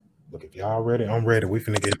Look, if y'all ready, I'm ready. We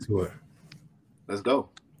finna get to it. Let's go.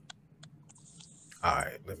 All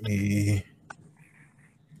right, let me.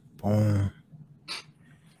 Boom.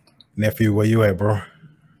 Nephew, where you at, bro?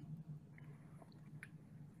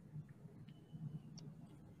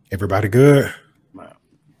 Everybody good? Man.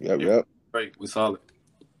 Yep. Great. We solid.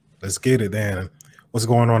 Let's get it then. What's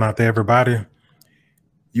going on out there, everybody?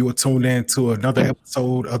 You are tuned in to another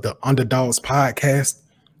episode of the Underdogs podcast.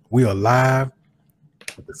 We are live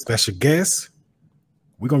with a special guest.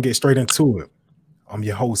 We're going to get straight into it. I'm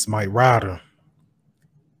your host, Mike Ryder.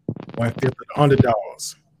 1/5 of the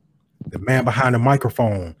Underdogs. The man behind the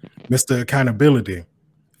microphone, Mr. Accountability.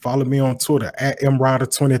 Follow me on Twitter at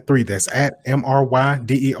mryder23. That's at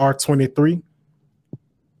MRYDER23.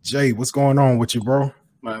 Jay, what's going on with you, bro?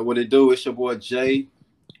 Man, what it do? It's your boy Jay,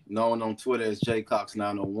 known on Twitter as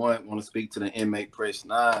JCox901. Want to speak to the inmate press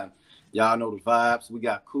 9. Y'all know the vibes. We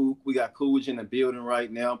got Coogi in the building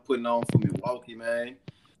right now, putting on for Milwaukee, man.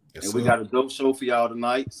 Yes, and we got a dope show for y'all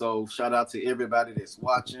tonight. So shout out to everybody that's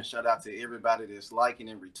watching. Shout out to everybody that's liking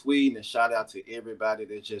and retweeting. And shout out to everybody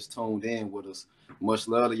that just tuned in with us. Much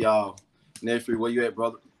love to y'all. Nephew, where you at,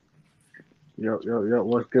 brother? Yo.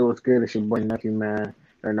 What's good? It's your boy Nephew, man.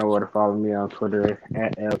 You know where to follow me on Twitter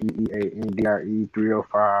at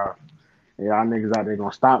LEEANDRE305. And y'all niggas out there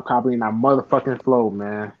gonna stop copying that motherfucking flow,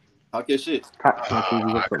 man. Talk your shit.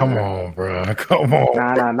 Come on, bro. Come on.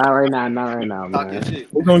 Nah, not right now, Talk man. your shit.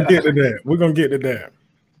 We're gonna get to that.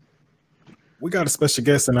 We got a special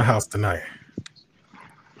guest in the house tonight.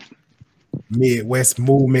 Midwest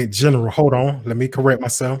Movement General. Hold on, let me correct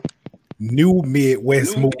myself. New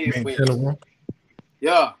Midwest Movement General.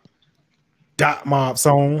 Yeah. Dot Mob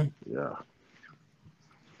song. Yeah.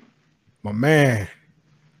 My man.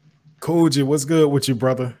 Coogi, what's good with you,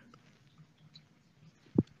 brother?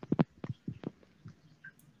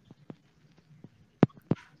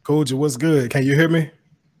 Coogi, what's good? Can you hear me?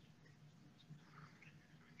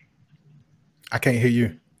 I can't hear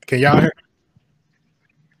you. Can y'all hear?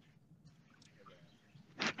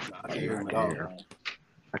 I can't hear him at all.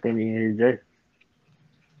 I can't even hear you, Jay.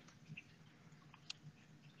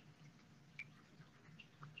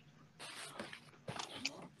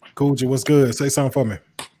 Coogi, what's good? Say something for me.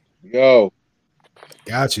 Yo.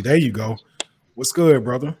 Got you. There you go. What's good,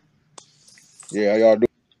 brother? Yeah, how y'all doing?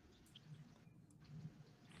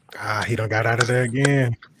 He done got out of there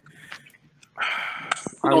again.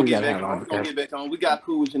 We're gonna get back on. We got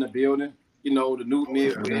Coogi in the building. You know, the new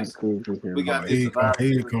Midwest. We got this Survivor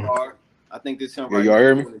Series card. I think this him right y'all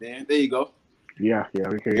hear me? There you go. Yeah,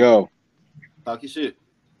 we can. Yo. Talk your shit.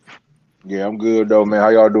 Yeah, I'm good though, man. How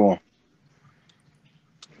y'all doing?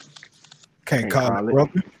 Can't call it,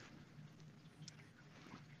 brother.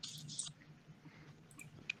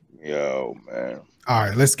 Yo, man. All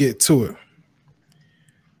right, let's get to it.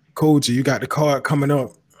 Coogi, you got the card coming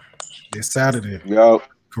up this Saturday. Yup.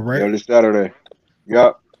 Correct? Yeah, this Saturday.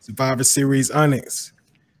 Yup. Survivor Series Onyx.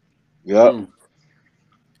 Yup.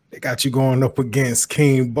 They got you going up against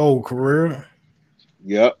King Bo, career.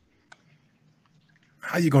 Yup.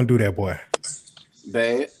 How you gonna do that, boy?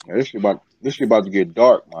 Bad. Yeah, this shit about to get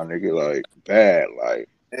dark, my nigga. Like bad. Like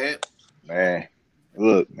bad. Man.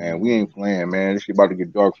 Look, man, we ain't playing, man. This shit about to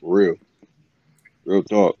get dark for real. Real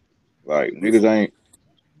talk. Like niggas ain't.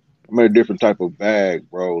 I'm in a different type of bag,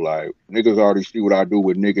 bro. Like niggas already see what I do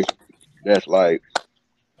with niggas that's like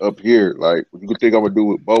up here. Like what you could think I'm gonna do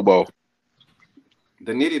with Bobo.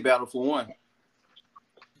 The nitty battle for one.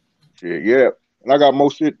 Shit, yeah. And I got more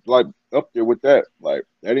shit like up there with that. Like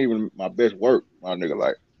that ain't even my best work, my nigga.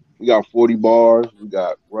 Like we got 40 bars, we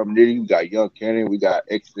got Rum Nitty, we got Young Cannon, we got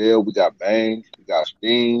XL, we got Bangs, we got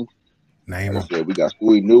Sting. Name like I said, we got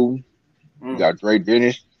Stewie Newton, we got Dre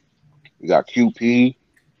Dennis, we got QP.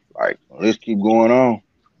 Like let's keep going on.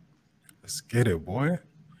 Let's get it, boy.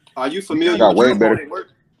 Are you familiar with way better work?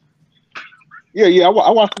 Yeah.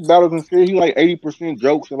 I watch the battles and shit. He like 80%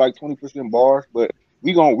 jokes and like 20% bars, but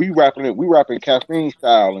we rapping caffeine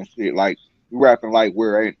style and shit. Like we rapping like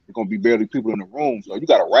where ain't gonna be barely people in the room. So you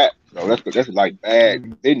gotta rap. So that's like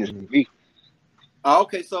bad business for me.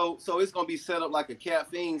 Okay, so it's gonna be set up like a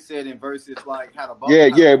caffeine setting versus like how the but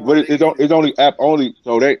it's only app only.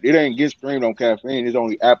 So it ain't get streamed on caffeine. It's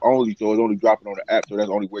only app only. So it's only dropping on the app. So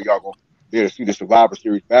that's only where y'all gonna be able to see the Survivor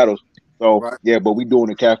Series battles. So yeah, but we doing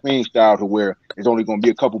the caffeine style to where there's only gonna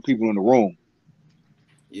be a couple people in the room.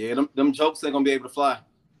 Yeah, them jokes ain't gonna be able to fly.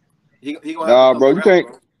 He gonna have to bro, you can't.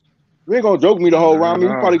 Bro. You ain't gonna joke me the whole round. I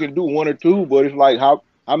mean, you probably can do one or two, but it's like how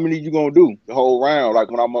many you gonna do the whole round? Like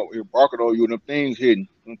when I'm up here barking on you and them things hitting,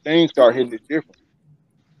 when things start hitting, it's different.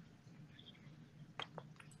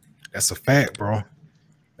 That's a fact, bro.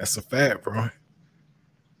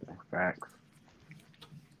 Facts.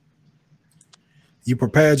 You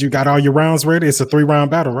prepared? You got all your rounds ready? It's a 3-round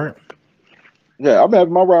battle, right? Yeah, I've been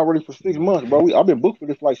having my round ready for 6 months, bro. I've been booked for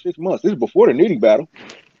this for like 6 months. This is before the Nitty battle.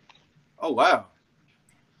 Oh wow!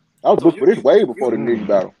 I was So booked for this way before the Nitty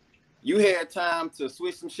battle. You had time to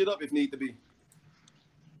switch some shit up if need to be.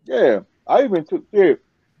 Yeah, I even took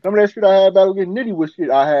some of that shit I had battle against Nitty was shit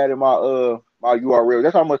I had in my my URL.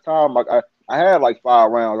 That's how much time I had like 5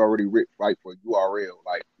 rounds already written right for URL.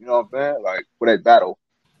 Like, you know what I'm saying? Like for that battle.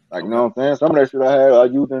 Like, you know what I'm saying? Some of that shit I had I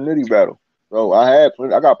used in the Nitty battle. So I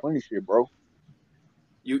got plenty of shit, bro.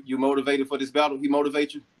 You motivated for this battle? He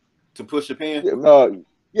motivate you to push your pen?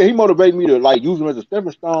 Yeah, he motivated me to like use him as a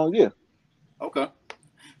stepping stone. Yeah. Okay.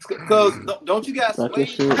 Because don't you guys That's your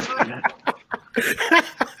Sway? shit.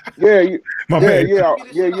 Yeah. I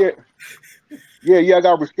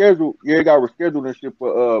got rescheduled. Yeah, I got rescheduled and shit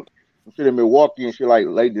for some shit in Milwaukee and shit like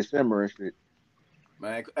late December and shit.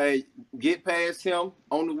 Man, hey, get past him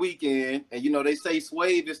on the weekend, and you know they say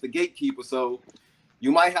Swave is the gatekeeper, so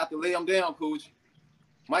you might have to lay him down, Coogi.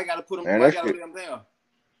 Might gotta put him. Might gotta lay him down.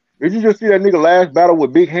 Did you just see that nigga last battle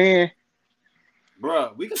with Big Hand?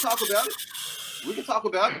 Bruh, we can talk about it. We can talk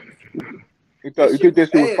about it. You think that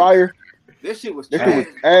shit was fire? That shit was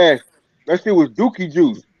ass. That shit was dookie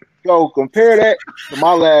juice. So compare that to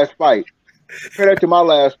my last fight. Compare that to my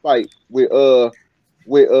last fight with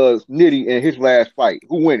Nitty and his last fight.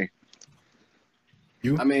 Who winning?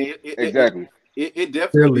 You? I mean, exactly. It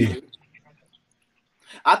definitely did.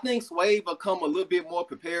 I think Swave will come a little bit more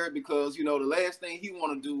prepared because, you know, the last thing he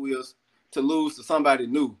want to do is to lose to somebody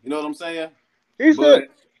new. You know what I'm saying? He said,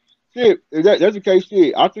 shit, if that's the case,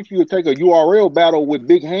 shit, I think he would take a URL battle with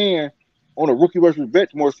Big Hand on a rookie versus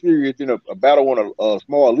vets more serious than a battle on a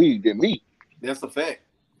small league than me. That's a fact.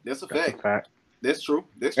 That's a fact. That's true.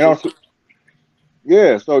 That's true. Also,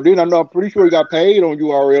 yeah, so then I'm pretty sure he got paid on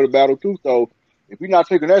URL to battle too. So if he's not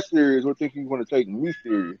taking that serious, I think he's going to take me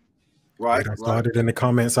serious. Right. I started in the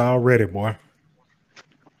comments already, boy.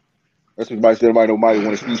 That's what somebody said. Nobody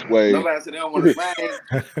want to see Sway. Nobody said they don't want to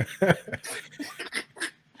bang.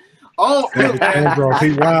 Oh, bro,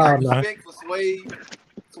 he wild, man. Respect for Swave.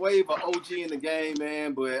 Swave an OG in the game,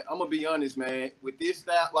 man. But I'm gonna be honest, man. With this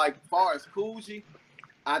style, like as far as Coogi,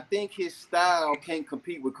 I think his style can't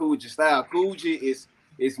compete with Coogi's style. Coogi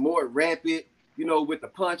is more rapid, you know, with the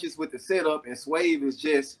punches, with the setup, and Swave is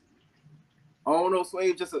just. I don't know,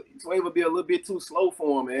 Swave would be a little bit too slow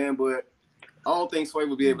for him, man. But I don't think Swave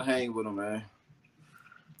would be able to hang with him, man.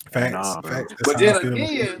 Facts. But then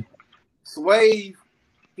again, Swave,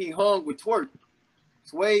 he hung with Twerk.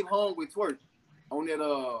 Swave hung with Twerk on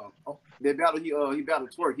that battle. He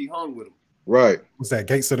battled Twerk. He hung with him. Right. What's that?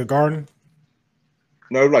 Gates of the Garden?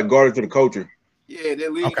 No, it's like Garden to the Culture. Yeah,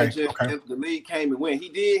 that league the league came and went. He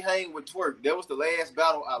did hang with Twerk. That was the last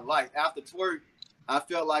battle I liked. After Twerk, I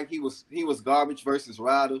felt like he was garbage versus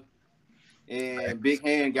Ryder, and Big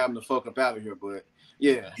Hand got him the fuck up out of here. But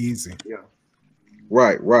yeah, easy. Yeah.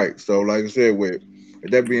 Right. So like I said, with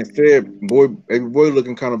that being said, every boy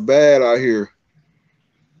looking kind of bad out here.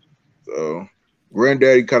 So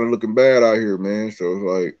granddaddy kind of looking bad out here, man. So it's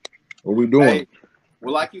like, what we doing? Hey,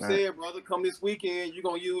 well, like you said, brother, come this weekend, you're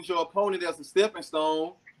gonna use your opponent as a stepping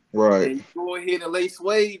stone. Right. And you go ahead and lay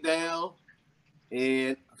Swave down.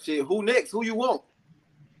 And shit, who next? Who you want?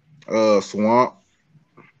 Swamp.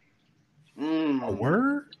 A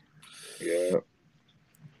word? Yeah.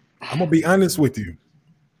 I'm gonna be honest with you.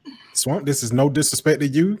 Swamp, this is no disrespect to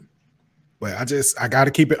you, but I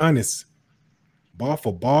gotta keep it honest. Ball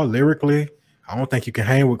for ball, lyrically, I don't think you can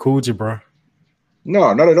hang with Coogi, bro.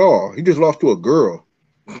 No, not at all. He just lost to a girl.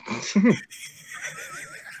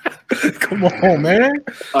 Come on, man.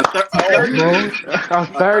 A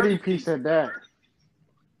 30 piece of that.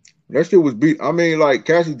 That shit was beat. I mean, like,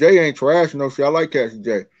 Cassie J ain't trash, no shit. I like Cassie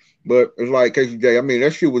J. But it's like Cassie J. I mean,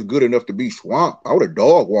 that shit was good enough to beat Swamp. I would have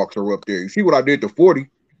dog walked her up there. You see what I did to 40?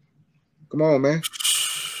 Come on, man.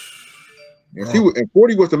 And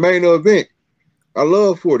 40 was the main event. I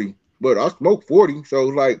love 40, but I smoked 40. So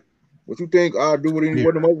like, what you think I'd do with any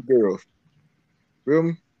one of them other girls? Feel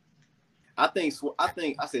me? I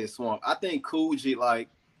said Swamp. I think Coogi, like,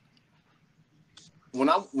 when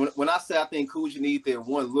I say I think Coogi need that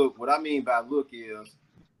one look, what I mean by look is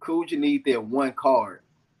Coogi need that one card,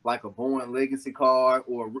 like a Born Legacy card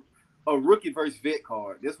or a rookie versus vet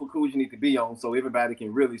card. That's what Coogi need to be on, so everybody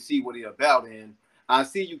can really see what he's about. And I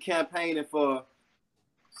see you campaigning for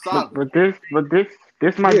Saga. But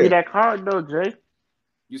this might be that card though, Jay.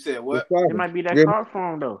 You said what? It might be that card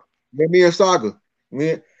for him though. Yeah, me and Saga.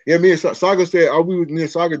 Me and Saga said, me and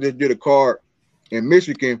Saga just did a card in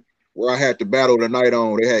Michigan where I had to battle the night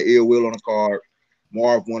on. They had Ill Will on the card.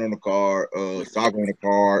 Marv went on the card, Saga on the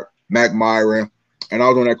card, Mac Myron, and I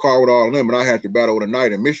was on that card with all of them, and I had to battle with a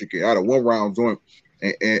night in Michigan. I had a 1-round joint,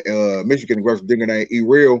 and Michigan versus nigga named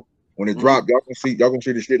E-Real. When it dropped, y'all can see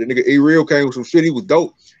the shit. The nigga E-Real came with some shit. He was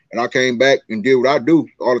dope, and I came back and did what I do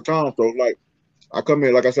all the time. So like, I come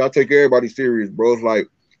in, like I said, I take everybody serious, bro. It's like,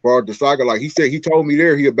 for the Saga, like he told me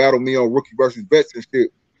there he'd battle me on rookie versus vets and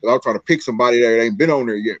shit. But I was trying to pick somebody that ain't been on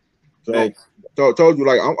there yet. So I told you,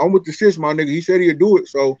 like, I'm with the shits, my nigga. He said he'd do it.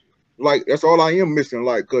 So, like, that's all I am missing.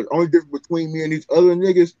 Like, because only difference between me and these other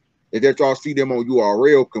niggas is that y'all see them on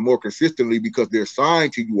URL more consistently because they're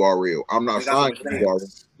signed to URL. I'm not signed to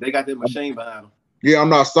URL. They got their machine behind them. Yeah, I'm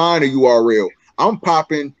not signed to URL. I'm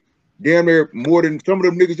popping damn near more than some of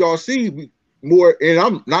them niggas y'all see more, and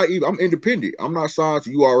I'm independent. I'm not signed to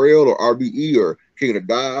URL or RBE or King of the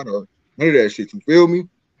Dot or none of that shit. You feel me?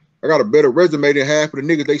 I got a better resume than half of the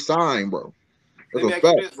niggas they sign, bro. Let me ask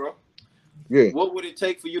you this, bro. Yeah. What would it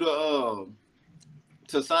take for you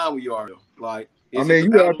to sign with URL? Like, you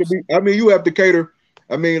have to cater.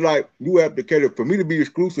 I mean, like, you have to cater for me to be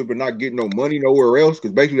exclusive and not get no money nowhere else.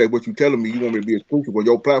 Because basically, like what you telling me, you want me to be exclusive on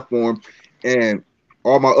your platform, and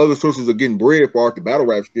all my other sources are getting bread for the battle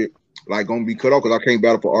rap shit. Like, gonna be cut off because I can't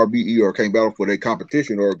battle for RBE or can't battle for their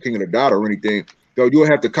competition or King of the Dot or anything. So you'll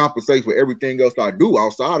have to compensate for everything else I do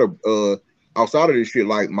outside of this shit,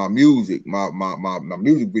 like my music, my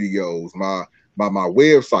music videos, my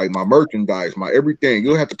website, my merchandise, my everything.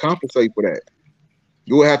 You'll have to compensate for that.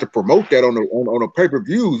 You will have to promote that on a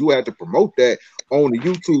pay-per-views. You will have to promote that on the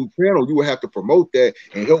YouTube channel. You will have to promote that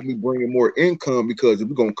and help me bring in more income, because if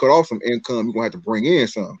we're gonna cut off some income, you're gonna have to bring in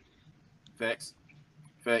some. Facts.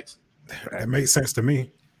 That makes sense to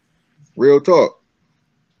me. Real talk.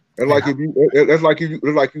 And like if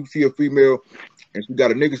you see a female and she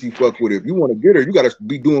got a nigga she fuck with, if you want to get her, you gotta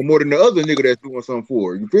be doing more than the other nigga that's doing something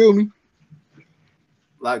for her. You feel me?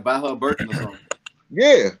 Like buy her a Birkin or something.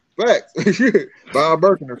 Yeah, facts. Buy a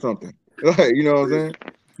Birkin or something. Like, you know what I'm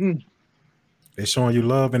saying? They're showing you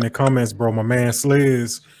love in the comments, bro. My man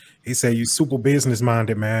Sliz, he said you super business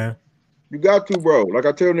minded, man. You got to, bro. Like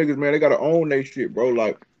I tell niggas, man, they gotta own their shit, bro.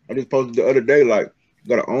 Like I just posted the other day, like, you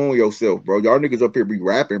gotta own yourself, bro. Y'all niggas up here be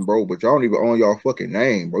rapping, bro, but y'all don't even own y'all fucking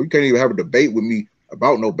name, bro. You can't even have a debate with me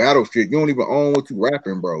about no battle shit. You don't even own what you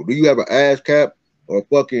rapping, bro. Do you have an ASCAP or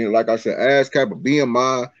fucking, like I said, ASCAP or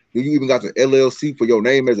BMI? Do you even got the LLC for your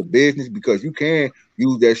name as a business? Because you can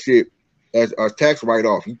use that shit as a tax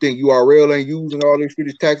write-off. You think URL ain't using all this shit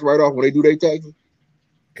as tax write-off when they do their taxes?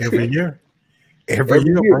 Every year. Every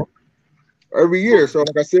year, bro. Every year. So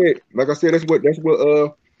like I said,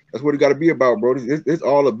 that's what it got to be about, bro. It's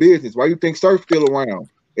all a business. Why you think Surf still around?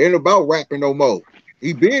 It ain't about rapping no more.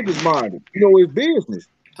 He business minded. You know, it's business.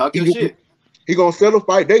 Talk your shit. He gonna sell a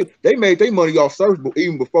fight. They made their money off Surf, but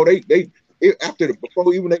even before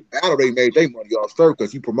before even they battle, they made their money off Surf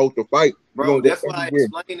because he promote the fight. Bro, that's why I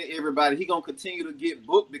explained to everybody he gonna continue to get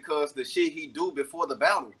booked because the shit he do before the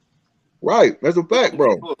battle. Right, that's a fact,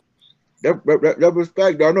 bro. That was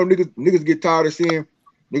fact. I know niggas get tired of seeing.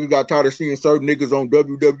 Niggas got tired of seeing certain niggas on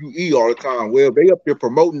WWE all the time. Well, they up there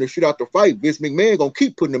promoting the shit out the fight. Vince McMahon gonna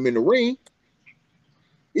keep putting them in the ring.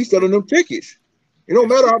 He's selling them tickets. It don't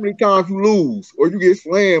matter how many times you lose or you get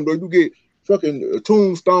slammed or you get fucking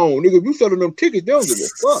tombstone. Nigga, if you selling them tickets, they don't give a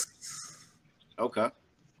fuck. Okay.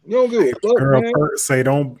 You don't give a fuck, girl, man. Say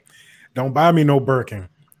don't buy me no Birkin.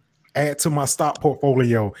 Add to my stock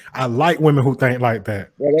portfolio. I like women who think like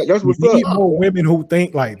that. Yeah, that's what's up. More women who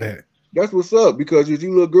think like that. That's what's up, because if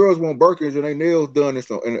you little girls want Birkins and they nails done in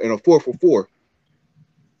a 4for4.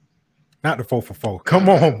 Not the 4for4. Come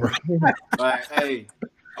on, bro. Right, hey,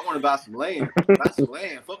 I want to buy some land.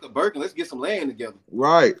 Fuck a Birkin. Let's get some land together.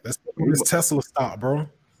 Right. Let's put this Tesla stock, bro.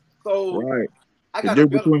 So right. I got a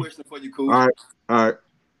better question for you, Coogi. All right.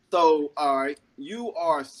 So, all right, you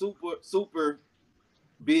are super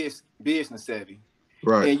business savvy.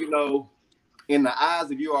 Right. And you know, in the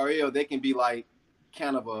eyes of URL, they can be like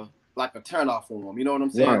kind of a turnoff for them. You know what I'm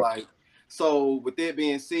saying? Right. Like, so with that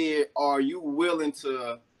being said, are you willing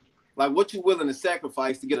to, like, what you willing to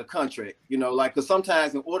sacrifice to get a contract? You know, like, because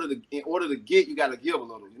sometimes in order to get, you got to give a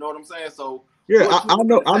little. You know what I'm saying? So yeah, I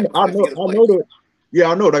know that. Yeah,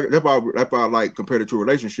 I know that's why I like compared it to a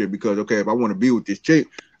relationship, because okay, if I want to be with this chick,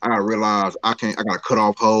 I gotta realize I gotta cut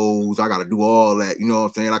off hoes, I gotta do all that, you know what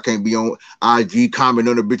I'm saying? I can't be on IG commenting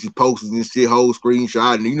on the bitches' posts and shit, whole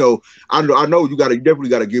screenshot, and you know, I know you definitely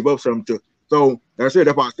gotta give up something to. So that's it.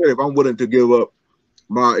 If I'm willing to give up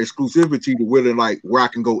my exclusivity to willing, like, where I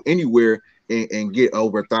can go anywhere and get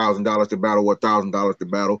over $1,000 to battle or $1,000 to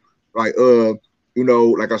battle, like you know,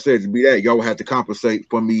 like I said, to be that, y'all have to compensate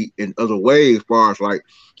for me in other ways, as far as like,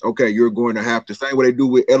 okay, you're going to have to, same way they do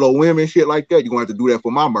with LOM and shit like that, you're going to have to do that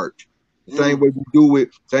for my merch. The same way you do it,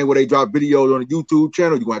 same way they drop videos on the YouTube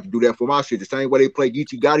channel, you're going to have to do that for my shit. The same way they play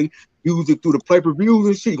Geechee Gotti music through the pay-per-views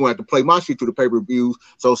and shit, you're going to have to play my shit through the pay-per-views.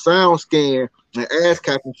 So SoundScan and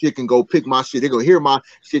ASCAP and shit can go pick my shit. They're going to hear my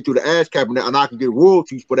shit through the ASCAP and I can get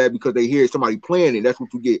royalties for that because they hear somebody playing it. That's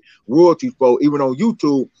what you get royalties for. Even on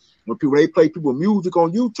YouTube, when they play people music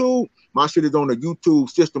on YouTube, my shit is on the YouTube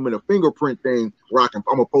system and a fingerprint thing where I'm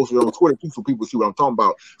gonna post it on Twitter too so people see what I'm talking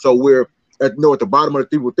about. So where at the bottom of the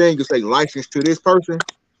people thing you say license to this person,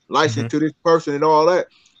 license to this person and all that.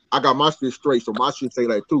 I got my shit straight, so my shit say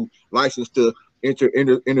that too. License to enter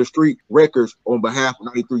in the street records on behalf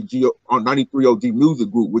of 93 OG Music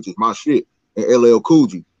Group, which is my shit, and LL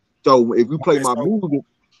Coogi. So if you play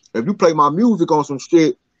my music on some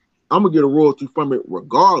shit, I'm gonna get a royalty from it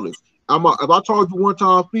regardless. If I charge you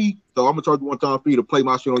one-time fee, so I'm gonna charge you one-time fee to play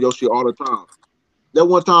my shit on your shit all the time. That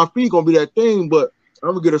one-time fee gonna be that thing, but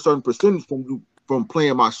I'm gonna get a certain percentage from you from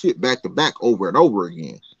playing my shit back to back over and over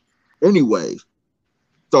again. Anyways,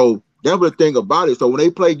 so that was the thing about it. So when they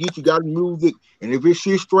play Geechee Gotti music, and if it's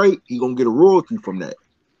shit straight, he gonna get a royalty from that.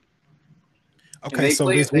 Okay, so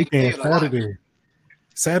this weekend,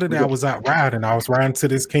 Saturday, I was out riding. I was riding to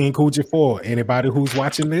this King Coogi 4. Anybody who's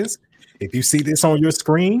watching this, if you see this on your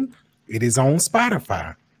screen, it is on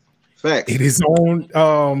Spotify. Facts. It is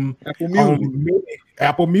on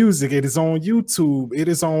Apple Music. It is on YouTube. It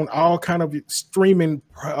is on all kind of streaming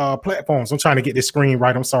platforms. I'm trying to get this screen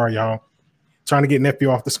right. I'm sorry, y'all. Trying to get nephew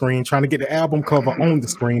off the screen. Trying to get the album cover on the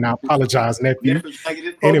screen. I apologize, nephew.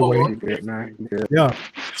 Anyway, yeah.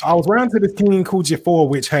 So I was riding to this King Coogi 4,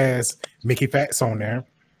 which has Mickey Facts on there.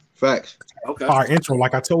 Facts. Okay. Our intro,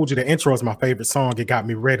 like I told you, the intro is my favorite song. It got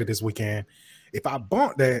me ready this weekend. If I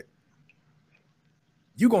bump that,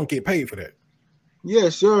 you gonna get paid for that. Yeah,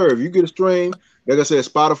 sure. If you get a stream, like I said,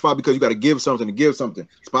 Spotify, because you got to give something to give something.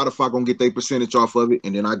 Spotify gonna get their percentage off of it,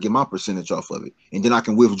 and then I get my percentage off of it, and then I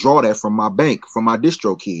can withdraw that from my bank, from my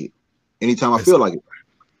distro kid, anytime I feel like it.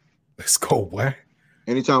 Let's go, boy.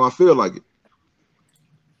 Anytime I feel like it.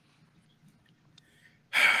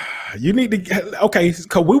 You need to get, okay,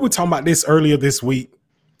 because we were talking about this earlier this week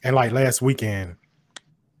and like last weekend.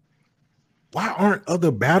 Why aren't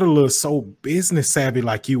other battlers so business savvy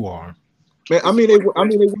like you are? Man,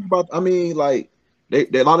 like they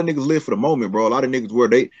a lot of niggas live for the moment, bro. A lot of niggas where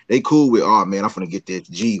they cool with, oh man, I'm finna get that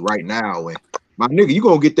G right now. And my nigga, you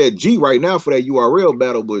gonna get that G right now for that URL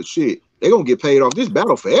battle, but shit, they gonna get paid off this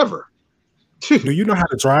battle forever. Do you know how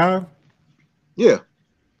to drive? Yeah.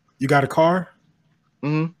 You got a car?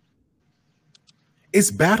 Mm-hmm.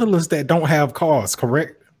 It's battlers that don't have cars,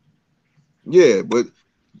 correct? Yeah, but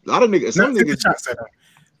a lot of niggas, not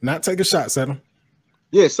take a shot at them.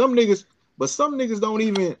 Yeah, some niggas don't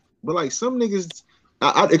even. But like some niggas,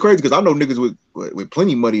 it's crazy because I know niggas with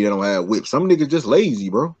plenty of money that don't have whips. Some niggas just lazy,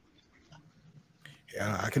 bro.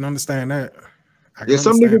 Yeah, I can understand that.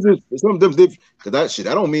 Some niggas because that shit,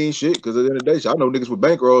 I don't mean shit. Because at the end of the day, shit, I know niggas with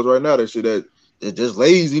bankrolls right now. That shit they're just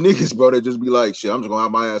lazy niggas, bro. They just be like, shit, I'm just gonna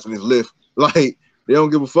have my ass in this lift. Like they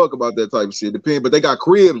don't give a fuck about that type of shit. But they got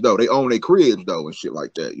cribs though. They own their cribs though and shit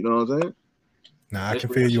like that. You know what I'm saying? Nah, I can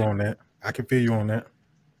feel you on that. I can feel you on that.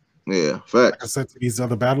 Yeah, fact. Like I said to these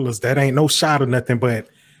other battlers, that ain't no shot or nothing. But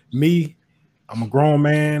me, I'm a grown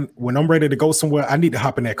man. When I'm ready to go somewhere, I need to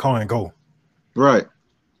hop in that car and go. Right.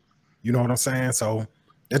 You know what I'm saying? So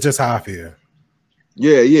that's just how I feel.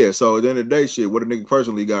 Yeah. So at the end of the day, shit, what a nigga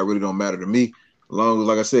personally got really don't matter to me. As long as,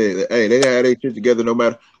 like I said, hey, they got their shit together no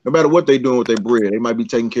matter what they doing with their bread. They might be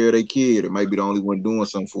taking care of their kid. It might be the only one doing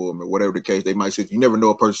something for them or whatever the case. They might say, you never know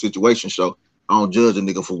a person's situation. So I don't judge a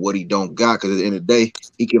nigga for what he don't got, because at the end of the day,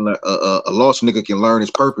 he can a lost nigga can learn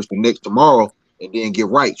his purpose the next tomorrow and then get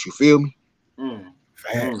right. You feel me?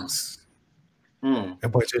 Facts.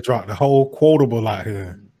 That boy just dropped the whole quotable out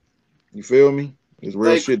here. You feel me? It's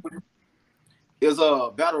real shit. Is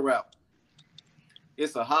a battle rap.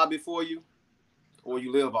 It's a hobby for you, or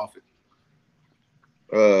you live off it?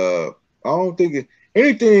 I don't think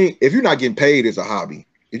anything. If you're not getting paid, it's a hobby.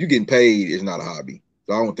 If you're getting paid, it's not a hobby.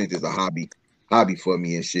 So I don't think there's a hobby for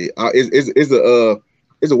me and shit.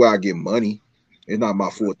 It's a way I get money. It's not my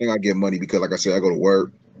full thing. I get money because, like I said, I go to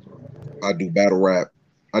work. I do battle rap.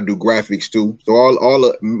 I do graphics too. So all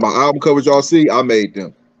of my album covers y'all see, I made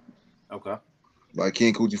them. Okay. Like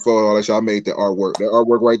King Coogi 4, all that shit. I made the artwork. That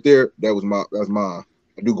artwork right there, that's mine.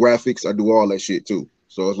 I do graphics. I do all that shit too.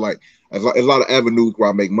 So it's like a lot of avenues where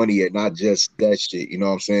I make money at, not just that shit. You know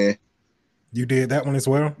what I'm saying? You did that one as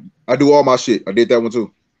well? I do all my shit. I did that one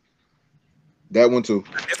too. That one too.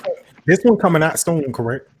 This one coming out soon,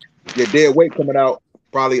 correct? Yeah, Dead Weight coming out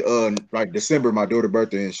probably like December, my daughter's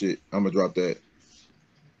birthday and shit. I'm gonna drop that.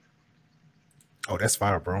 Oh, that's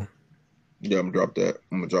fire, bro. Yeah, I'm gonna drop that.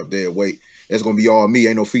 I'm gonna drop Dead Weight. That's gonna be all me.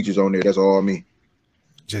 Ain't no features on there. That's all me.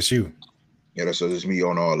 Just you. Yeah, that's just me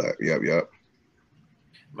on all that. Yep.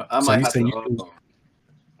 I might have to.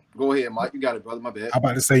 Go ahead, Mike. You got it, brother. My bad. I'm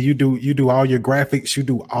about to say you do all your graphics. You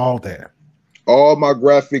do all that. All my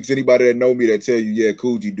graphics. Anybody that know me that tell you, yeah,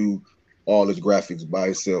 Coogi do all his graphics by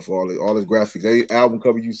himself. All his graphics. Any album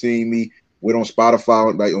cover you seen me with on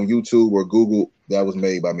Spotify, like on YouTube or Google, that was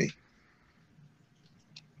made by me.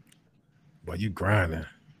 But you grinding.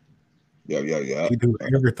 Yeah. You do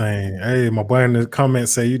everything. Hey, my boy in the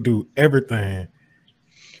comments say you do everything.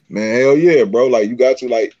 Man, hell yeah, bro. Like you got to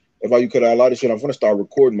like. If I cut out a lot of shit, I'm gonna start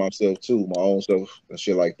recording myself too, my own stuff and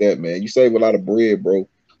shit like that, man. You save a lot of bread, bro.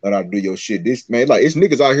 Learn how to do your shit. This man, like it's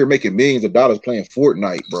niggas out here making millions of dollars playing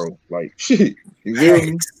Fortnite, bro. Like shit. You feel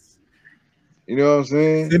me? You know what I'm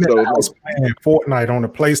saying? So I was playing Fortnite on the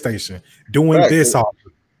PlayStation, doing this all.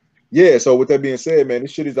 Yeah, so with that being said, man,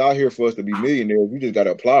 this shit is out here for us to be millionaires. We just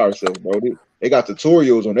gotta apply ourselves, bro. They got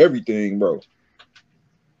tutorials on everything, bro.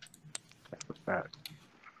 I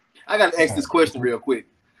gotta ask this question real quick.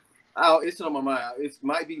 It's on my mind. It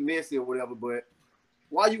might be messy or whatever, but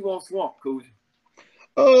why you want Swamp, Coogi?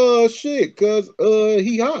 Shit, cause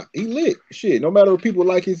he hot, he lit. Shit, no matter if people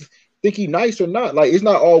think he nice or not, like it's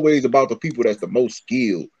not always about the people that's the most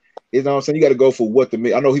skilled. You know what I'm saying? You got to go for what I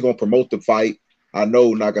know he gonna promote the fight. I know,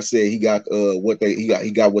 like I said, he got what they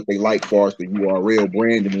like far as the URL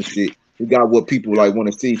branding and shit. He got what people like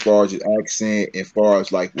want to see far as his accent and far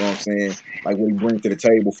as like, you know what I'm saying, like what he brings to the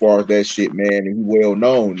table far as that shit, man. And he well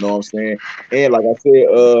known, you know what I'm saying? And like I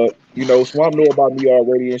said, you know, Swamp know about me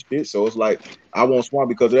already and shit. So it's like I want Swamp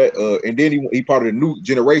because of that. And then he part of the new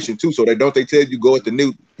generation too. So they tell you go at the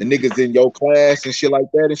niggas in your class and shit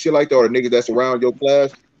like that, or the niggas that's around your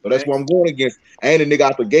class. So that's what I'm going against. I ain't a nigga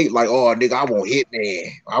out the gate like, oh nigga, I want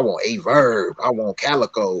Hitman, I want A Verb, I want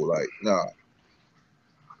Calico. Like, nah.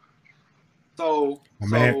 So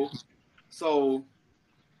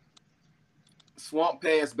Swamp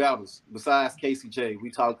Pass battles besides KCJ.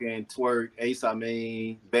 We talking Twerk, Ace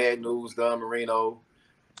Amin, Bad News, Don Marino,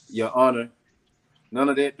 Your Honor. None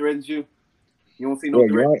of that threatens you? You don't see no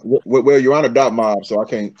threat? You're on a dot mob, so I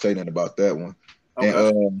can't say nothing about that one. Okay.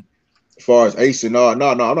 And as far as Ace, no, I'm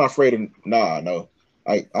not afraid of no.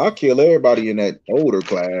 I'll kill everybody in that older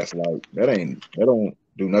class. Like that don't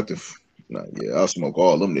do nothing. I'll smoke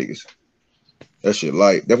all them niggas. That shit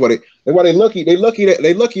light. That's why they lucky. They lucky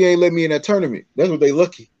ain't let me in that tournament. That's what they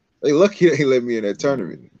lucky. They lucky they ain't let me in that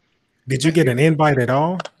tournament. Did you get an invite at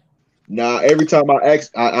all? Nah, every time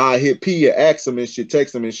I hit P and ask him and shit,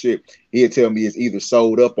 text him and shit, he'd tell me it's either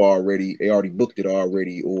sold up already, they already booked it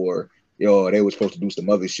already, or they were supposed to do some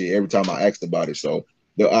other shit. Every time I asked about it, so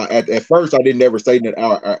at first I didn't ever say that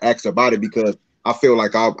I asked about it because I feel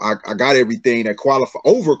like I got everything that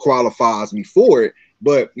over qualifies me for it.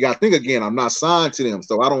 But you gotta think again, I'm not signed to them,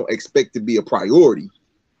 so I don't expect to be a priority.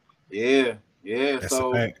 Yeah.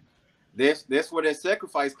 So that's where that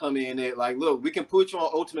sacrifice come in. At like, look, we can put you on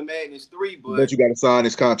Ultimate Madness 3, but you gotta sign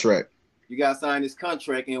this contract. You gotta sign this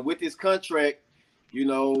contract, and with this contract, you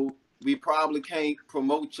know, we probably can't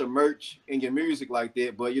promote your merch and your music like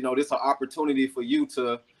that. But you know, this is an opportunity for you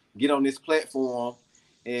to get on this platform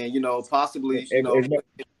and possibly 25K.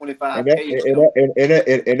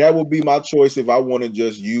 And that would be my choice if I want to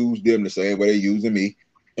just use them the same way they're using me.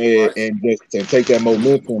 And take that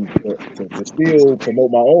momentum to still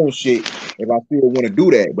promote my own shit if I still want to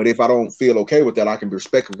do that. But if I don't feel okay with that, I can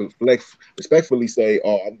respectfully say,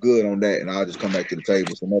 oh, I'm good on that, and I'll just come back to the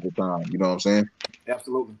table some other time. You know what I'm saying?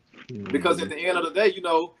 Absolutely. Because at the end of the day,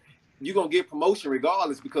 you're going to get promotion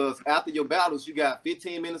regardless, because after your battles, you got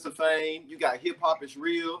 15 minutes of fame. You got Hip Hop is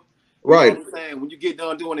Real. Right. You know what I'm saying? When you get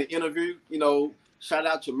done doing an interview, shout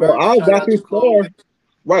out your merch, shout out your clothing.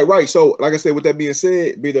 Right. So, like I said, with that being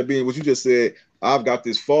said, being what you just said, I've got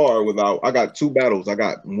this far I got 2 battles. I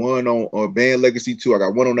got one on Band Legacy 2. I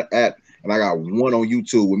got one on the app, and I got one on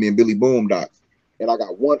YouTube with me and Billy Boomdocs. And I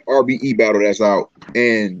got one RBE battle that's out.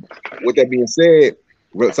 And with that being said,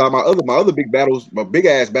 my other big battles, my big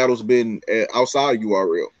ass battles, been outside of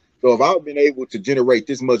URL. So if I've been able to generate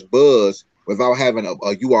this much buzz without having a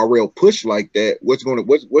URL push like that, what's gonna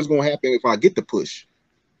happen if I get the push?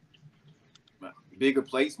 Bigger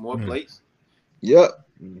plates, more plates. Yep.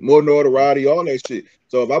 More notoriety, all that shit.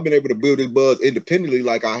 So if I've been able to build this buzz independently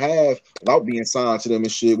like I have without being signed to them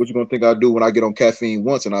and shit, what you gonna think I do when I get on Caffeine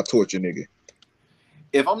once and I torture nigga?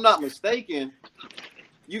 If I'm not mistaken,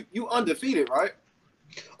 you undefeated, right?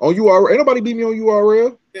 On URL, anybody beat me on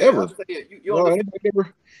URL ever? You No,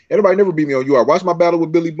 anybody never beat me on URL. Watch my battle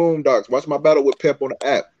with Billy Boondocks. Watch my battle with Pep on the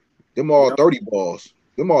app. Them all 30 balls.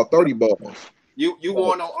 Them all 30 balls. You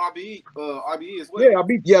won on RBE as well. Yeah,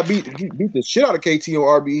 I beat the shit out of KT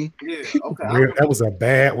on RBE. Yeah, okay. That was a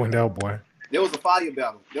bad one, though, boy. There was a fire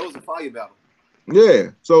battle. Yeah.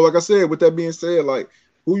 So like I said, with that being said, like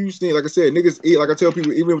who you seen, like I said, niggas, like I tell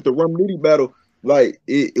people, even with the Rum Nitty battle, like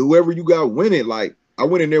whoever you got winning, like I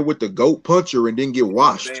went in there with the goat puncher and didn't get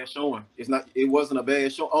washed. Bad showing. It wasn't a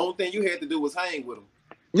bad show. Only thing you had to do was hang with him.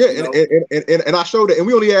 Yeah, and I showed it, and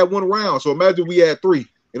we only had one round. So imagine we had 3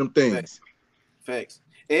 in them things. Facts.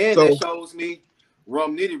 And that shows me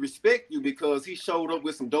Rum Nitty respect you because he showed up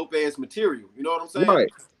with some dope ass material. You know what I'm saying? Right.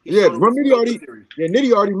 Yeah, Rum Nitty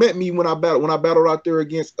Nitty already met me when I battled out there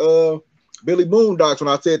against Billy Boondocks when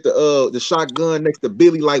I said the shotgun next to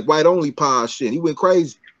Billy like white only pie shit. He went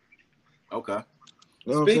crazy. Okay.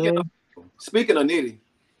 You know Speaking of Nitty,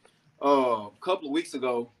 a couple of weeks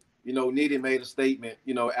ago, you know, Nitty made a statement,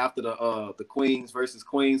 you know, after the Queens versus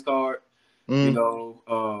Queens card. You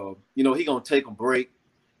know, he gonna take a break.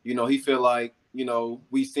 You know, he feel like, you know,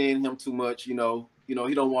 we seeing him too much, you know, he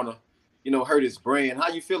don't want to, you know, hurt his brand. How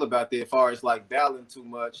you feel about that as far as like battling too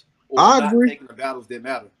much or not taking the battles that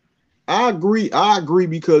matter? I agree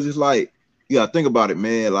because it's like, you gotta think about it,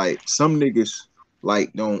 man. Like some niggas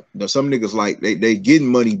like some niggas like they getting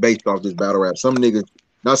money based off this battle rap. Some niggas,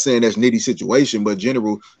 not saying that's Nitty situation, but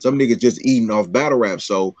general, some niggas just eating off battle rap.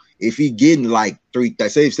 So if he getting like say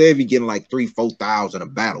if he getting like 3,000-4,000 a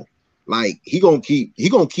battle, like he gonna keep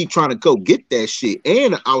trying to go get that shit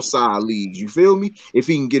and outside leagues. You feel me? If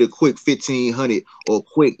he can get a quick 1,500 or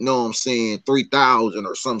quick, know what I'm saying, 3,000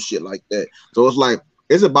 or some shit like that. So it's like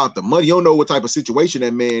it's about the money. You don't know what type of situation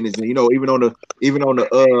that man is in. You know, even on the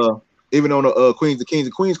Queens, the Kings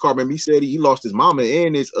and Queens card, remember he said he lost his mama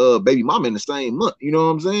and his baby mama in the same month. You know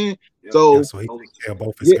what I'm saying? Yeah. So he take care of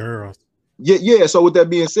both his girls. Yeah. So with that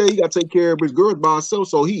being said, he got to take care of his girls by himself.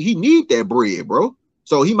 So he need that bread, bro.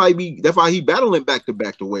 So he might be, that's why he battling back to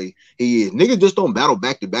back the way he is. Niggas just don't battle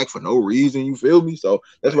back to back for no reason. You feel me? So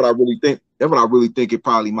that's what I really think. That's what I really think it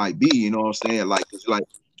probably might be. You know what I'm saying? Like it's like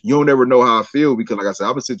you don't ever know how I feel because, like I said,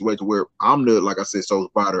 I'm in a situation where I'm the, like I said, sole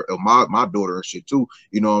provider of my daughter and shit too.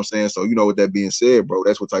 You know what I'm saying? So you know, with that being said, bro,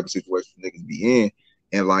 that's what type of situation niggas be in.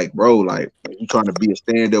 And like, bro, like you trying to be a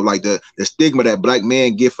stand-up, like the stigma that black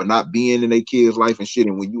men get for not being in their kids' life and shit.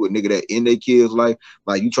 And when you a nigga that in their kids' life,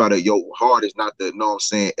 like you try to, your heart is not the, know what I'm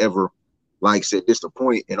saying, ever, like said,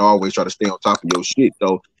 disappoint and always try to stay on top of your shit.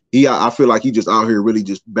 So I feel like he just out here really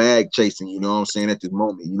just bag chasing, you know what I'm saying, at this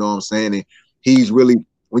moment, you know what I'm saying? And he's really,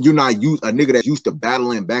 when you're not used, a nigga that's used to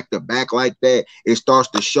battling back to back like that, it starts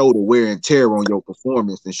to show the wear and tear on your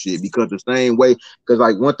performance and shit. Because the same way, because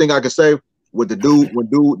like one thing I can say, with the dude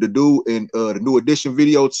in the New Edition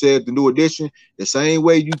video said the New Edition, the same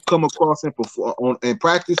way you come across and perform in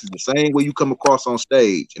practice is the same way you come across on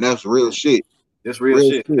stage, and that's real shit. That's real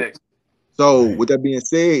shit. So with that being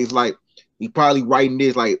said, it's like he probably writing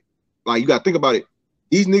this like you gotta think about it.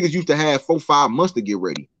 These niggas used to have 4-5 months to get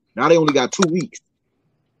ready. Now they only got 2 weeks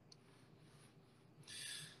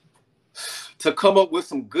to come up with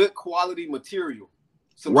some good quality material.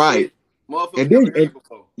 Some right. Shit and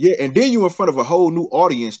then you in front of a whole new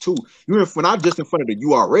audience too. You're not just in front of the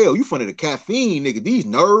URL, you in front of the caffeine, nigga. These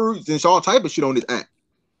nerds and all type of shit on this app.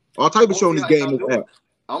 All type of shit on this game. I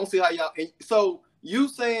don't see how y'all. So you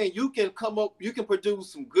saying you can come up, you can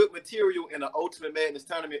produce some good material in an Ultimate Madness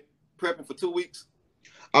tournament, prepping for 2 weeks?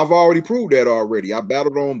 I've already proved that already. I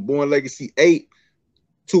battled on Born Legacy 8,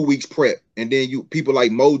 2 weeks prep, and then you people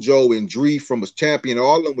like Mojo and Dree from a champion,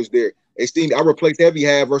 all of them was there. They seen I replaced Heavy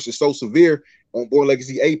Hab versus So Severe on Born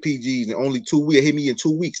Legacy APGs in only 2 weeks. It hit me in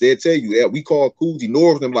 2 weeks. They'll tell you that we called Coogi,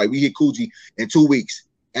 North them like we hit Coogi in 2 weeks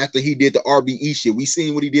after he did the RBE shit. We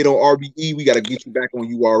seen what he did on RBE. We got to get you back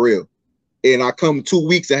on URL. And I come 2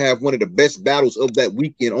 weeks to have one of the best battles of that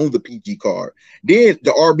weekend on the PG card. Then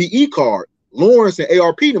the RBE card, Lawrence and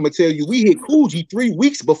ARP them will tell you we hit Coogi 3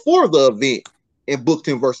 weeks before the event and booked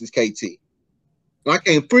him versus KT. I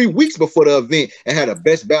came 3 weeks before the event and had a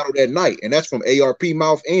best battle that night, and that's from ARP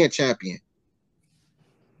Mouth and Champion.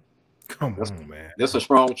 Come on, man. That's a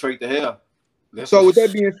strong trait to have. So with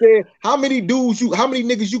that being said, how many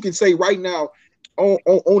niggas you can say right now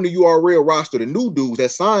on the URL roster, the new dudes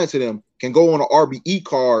that signed to them can go on an RBE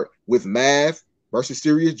card with Mav versus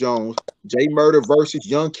Sirius Jones, J Murder versus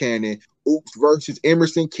Young Cannon, Oops versus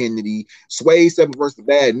Emerson Kennedy, Sway 7 versus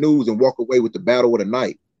Bad News, and walk away with the battle of the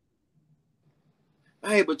night.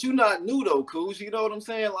 Hey, but you're not new though, Cooge. You know what I'm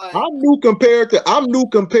saying? Like I'm new compared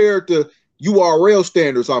to URL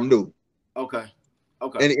standards. I'm new. Okay.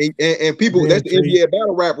 Okay. And people, that's the NBA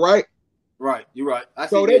battle rap, right? Right, you're right.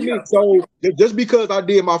 So that means just because I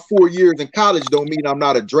did my 4 years in college don't mean I'm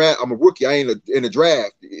not a draft. I'm a rookie. I ain't in a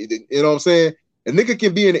draft. You know what I'm saying? A nigga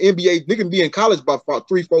can be in the NBA. Nigga can be in college about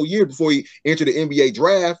 3-4 years before he enter the NBA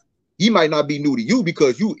draft. He might not be new to you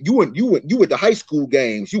because you went the high school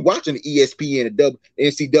games. You watching the ESPN and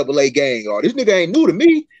NCAA game. Oh, this nigga ain't new to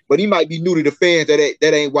me, but he might be new to the fans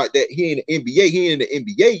that ain't what that he in the NBA. He ain't in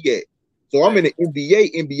the NBA yet. So I'm in the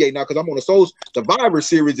NBA now because I'm on the Soul Survivor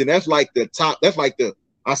series, and that's like the top. That's like the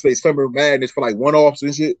I say Summer Madness for like one-offs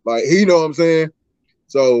and shit. Like you know what I'm saying.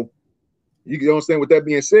 So you know what I'm saying. With that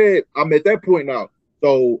being said, I'm at that point now.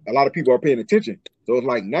 So a lot of people are paying attention. So it's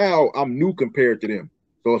like now I'm new compared to them.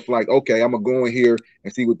 So it's like okay, I'm gonna go in here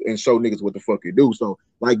and see and show niggas what the fuck you do. So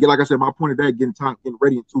like I said, my point of that getting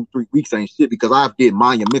ready in 2-3 weeks ain't shit because I've did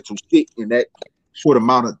monumental shit in that short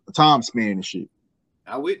amount of time span and shit.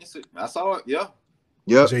 I witnessed it. I saw it. Yeah.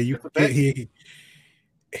 Yep. Jay,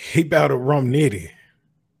 he battled Nitty,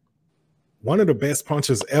 one of the best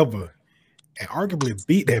punchers ever, and arguably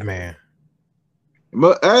beat that man.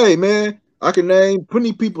 But hey, man, I can name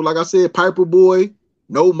plenty people. Like I said, Piper Boy,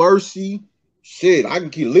 No Mercy, shit. I can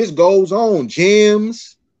keep list goes on.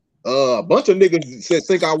 Gems, a bunch of niggas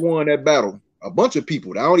think I won that battle. A bunch of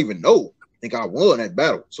people that I don't even know think I won that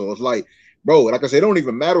battle. So it's like, bro, like I said, it don't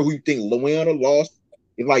even matter who you think won or lost.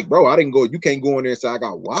 It's like, bro, I didn't go. You can't go in there and say I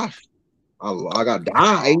got washed. I got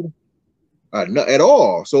died. Not at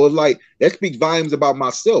all. So it's like that speaks volumes about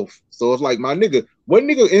myself. So it's like my nigga, what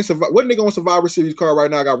nigga on Survivor Series card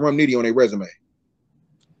right now got Rum Nitty on their resume?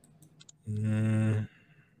 I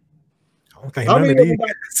don't think how many of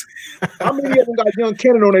them got Young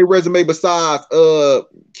Cannon on their resume besides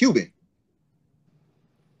Cuban?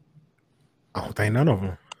 I don't think none of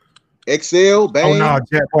them. Excel, Bang. Oh no,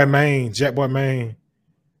 Jack Boy Maine.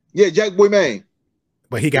 Yeah, Jack Boy Maine.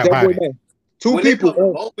 But he got bodied. When it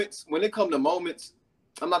come to moments,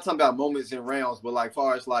 I'm not talking about moments in rounds, but like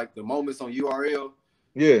far as like the moments on URL,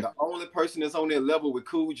 the only person that's on that level with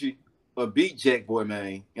Coogi beat Jack Boy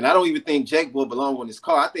Maine. And I don't even think Jack Boy belong on this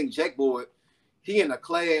card. I think Jack Boy, he in a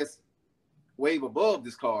class wave above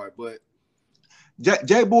this card, but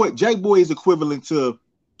Jack Boy is equivalent to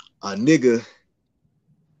a nigga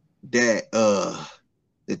that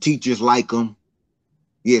the teachers like him.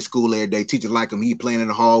 He at school every day. Teachers like him. He playing in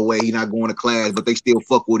the hallway. He not going to class, but they still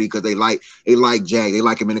fuck with him because they like Jack. They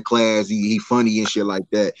like him in the class. He funny and shit like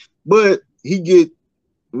that. But he get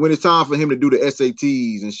when it's time for him to do the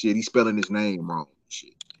SATs and shit, he's spelling his name wrong.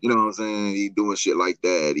 Shit. You know what I'm saying? He doing shit like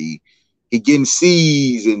that. He getting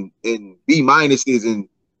C's and B minuses and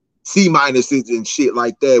C minuses and shit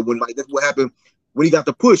like that. When like that's what happened when he got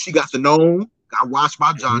the push. He got the known. Got watched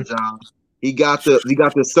by John John. He got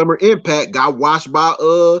the summer impact, got watched by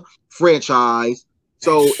franchise.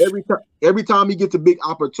 So every time he gets a big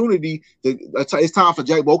opportunity, it's time for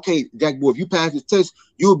Jack Boy. Okay, Jack Boy, if you pass this test,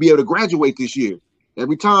 you'll be able to graduate this year.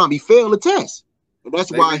 Every time he failed the test. And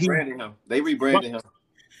that's why they rebranded him.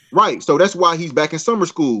 Right. So that's why he's back in summer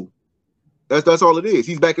school. That's all it is.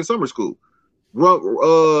 He's back in summer school.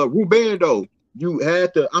 Rubando, you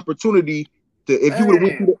had the opportunity to if you would have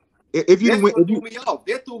went through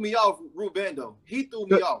that threw me off, Rubando. He threw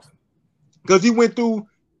me off. Because he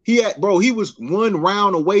was one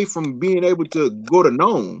round away from being able to go to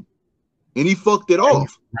known. And he fucked it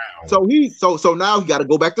off. So now he got to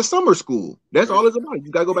go back to summer school. That's all it's about. You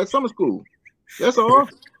got to go back to summer school. That's all.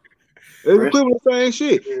 It's equivalent same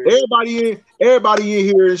shit. Everybody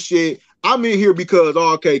in here and shit. I'm in here because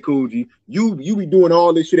okay, Coogi, you be doing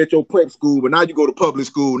all this shit at your prep school, but now you go to public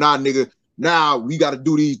school. Now, nigga. Now we got to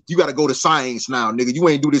do these. You got to go to science now, nigga. You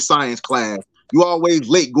ain't do this science class. You always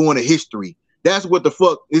late going to history. That's what the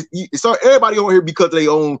fuck is. So everybody on here because they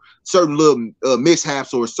own certain little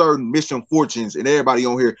mishaps or certain misfortunes, and everybody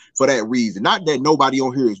on here for that reason. Not that nobody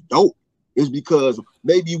on here is dope. It's because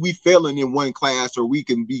maybe we failing in one class, or we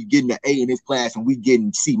can be getting an A in this class, and we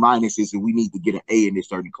getting C minuses, and we need to get an A in this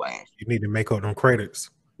certain class. You need to make up them credits.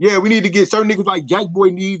 Yeah, we need to get certain niggas like Jack Boy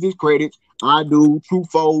needs his credits. I do.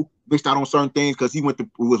 Trufo missed out on certain things because he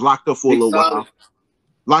was locked up for a little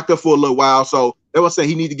while. So they were saying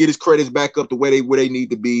he need to get his credits back up the way they need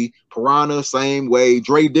to be. Piranha, same way.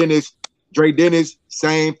 Dre Dennis,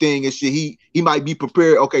 same thing and shit. He might be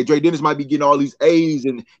prepared. Okay, Dre Dennis might be getting all these A's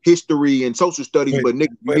in history and social studies, but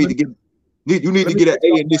nigga, you need to get an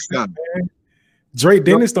A in this time. Dre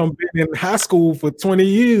Dennis done been in high school for 20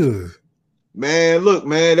 years. Man, look,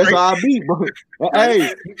 man, that's how I be, bro.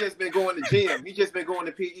 Hey, he just been going to gym. He just been going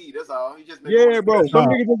to PE. That's all. He just been bro.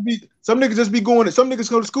 Some niggas just be going. Some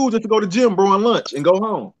niggas go to school just to go to gym, bro, on lunch and go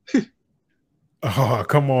home. Oh,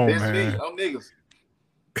 come on, that's man. Me. I'm niggas.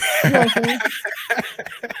 You know what I'm saying?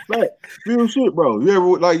 Right. Real shit, bro. You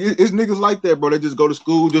ever like it's niggas like that, bro. They just go to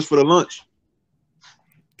school just for the lunch.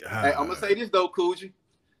 Hey, I'm gonna say this though, Coogi.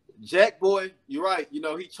 Jack boy, you're right. You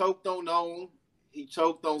know, he choked on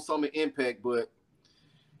some impact, but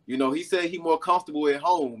you know, he said he more comfortable at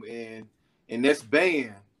home and that's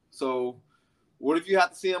banned. So what if you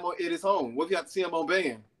have to see him at his home? What if you have to see him on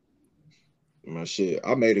band? My shit.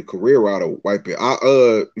 I made a career out of wiping.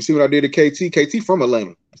 You see what I did to KT? KT from Atlanta.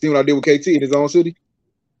 You see what I did with KT in his own city?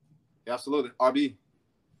 Absolutely. RB.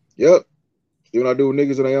 Yep. See what I do with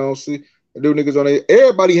niggas in their own city? I do niggas on there.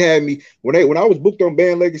 Everybody had me when I was booked on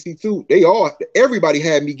Band Legacy 2. Everybody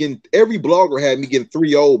had me getting, every blogger had me getting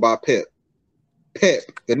 3-0 by Pep. Pep,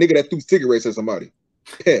 the nigga that threw cigarettes at somebody.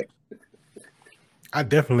 Pep. I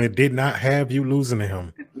definitely did not have you losing to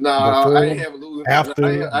him. Nah, before, I ain't have a losing.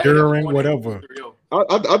 after, during, whatever.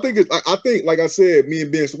 I think like I said, me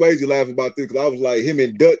and Ben Swayze laughing about this because I was like him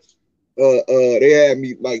and Dutch. They had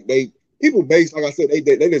me like people base, like I said, they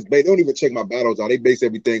don't even check my battles out. They base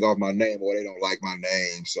everything off my name or they don't like my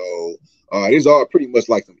name. So these are pretty much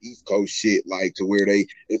like some East Coast shit, like to where they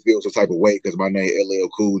feel some type of way because my name LL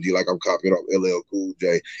Cool J, like I'm copying off LL Cool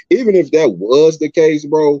J. Even if that was the case,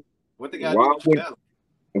 bro, what they got to do with your battle?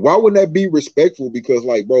 Why wouldn't that be respectful? Because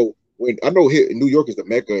like, bro, when I know New York is the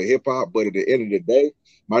mecca of hip hop, but at the end of the day,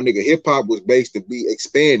 my nigga, hip hop was based to be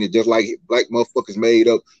expanded, just like black motherfuckers made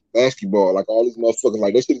up basketball. Like all these motherfuckers,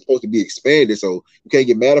 like that shit is supposed to be expanded. So you can't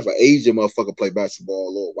get mad if an Asian motherfucker play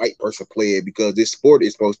basketball or a white person play it because this sport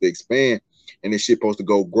is supposed to expand and this shit supposed to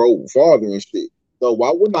grow farther and shit. So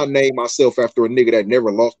why wouldn't I name myself after a nigga that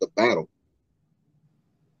never lost a battle?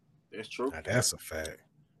 That's true. Now, that's a fact.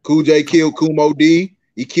 Cool J killed Kumo D.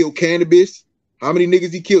 He killed Cannabis. How many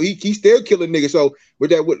niggas he killed? He still killing niggas. So with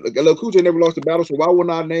that, LL Cool J never lost a battle. So why wouldn't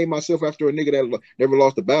I name myself after a nigga that never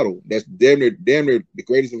lost a battle? That's damn near the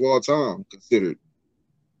greatest of all time considered.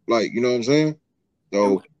 Like, you know what I'm saying?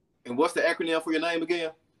 So. And what's the acronym for your name again?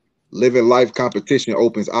 Living life competition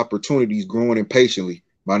opens opportunities, growing impatiently.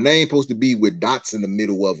 My name supposed to be with dots in the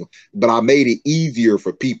middle of them, but I made it easier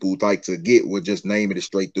for people like to get with just naming it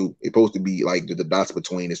straight through. It's supposed to be like the dots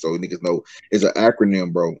between it, so niggas know it's an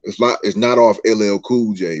acronym, bro. It's not off LL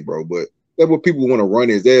Cool J, bro, but that's what people want to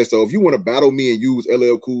run is there. So if you want to battle me and use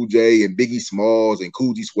LL Cool J and Biggie Smalls and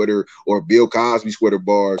Coogi sweater or Bill Cosby sweater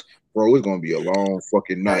bars, bro, it's gonna be a long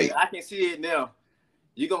fucking night. Hey, I can see it now.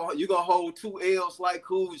 You gonna hold 2 L's like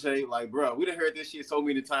Cool J, like bro. We done heard this shit so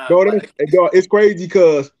many times. Bro, it's crazy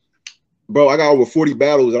because, bro, I got over 40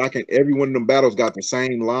 battles and every one of them battles got the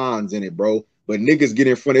same lines in it, bro. But niggas get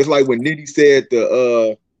in front. It's like when Nitty said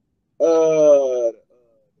the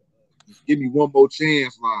give me one more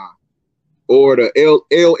chance line, or the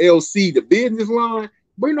LLC, the business line.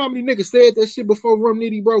 Bro, you know how many niggas said that shit before Rum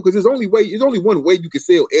Nitty, bro? Because there's only one way you can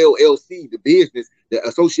sell LLC, the business that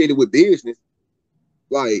associated with business.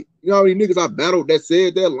 Like, you know how many niggas I battled that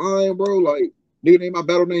said that line, bro? Like, nigga named my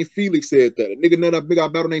battle name Felix said that. A nigga named that big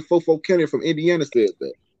battle named Fofo Cannon from Indiana said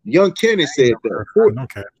that. Young Cannon said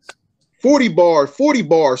that. 40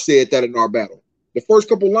 bars said that in our battle. The first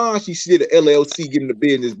couple lines, she said the LLC giving the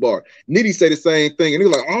business bar. Nitty said the same thing. And he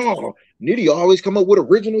was like, oh, Nitty always come up with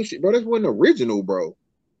original shit. Bro, that wasn't original, bro.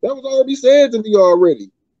 That was already said to me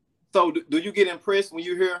already. So do you get impressed when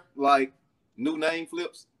you hear like new name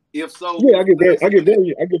flips? If so, yeah, I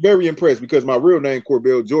get very impressed because my real name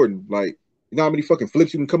Corbell Jordan. Like, you know how many fucking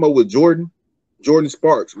flips you can come up with? Jordan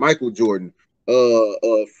Sparks, Michael Jordan,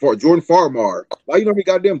 for Jordan Farmar. Like, you know how many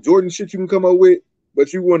goddamn Jordan shit you can come up with,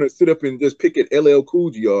 but you want to sit up and just pick at LL Cool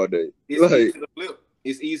J all day. It's like, easy to flip.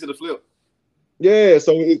 It's easy to flip. Yeah,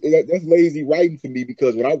 so that's lazy writing to me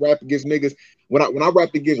because when I rap against niggas, when I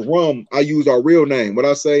rap against Rum, I use our real name. What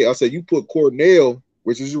I say you put Cornell,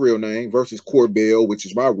 which is your real name, versus Corbell, which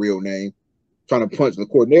is my real name. Trying to punch the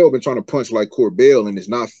Cornell been trying to punch like Corbell and it's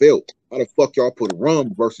not felt. How the fuck y'all put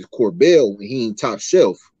Rum versus Corbell when he ain't top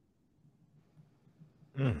shelf?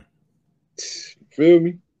 Feel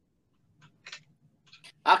me?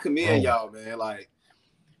 I commend y'all, man. Like,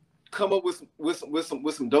 come up with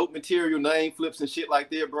some dope material, name flips and shit like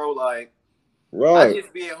that, bro. Like, right. I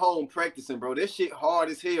just be at home practicing, bro. This shit hard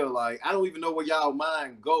as hell. Like, I don't even know where y'all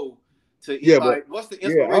mind go to. Like, what's the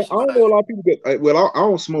inspiration? I don't know a lot of people get. Well, I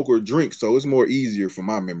don't smoke or drink, so it's more easier for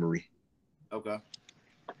my memory. Okay.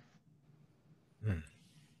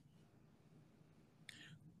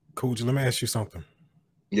 Cool. Let me ask you something.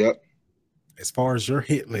 Yep. As far as your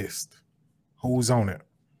hit list, who's on it?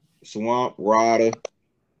 Swamp, Rada,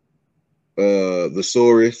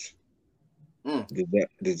 Thesaurus,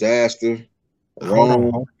 Disaster.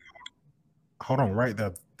 Hold on, right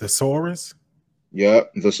there. Thesaurus?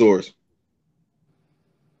 Yep, Thesaurus.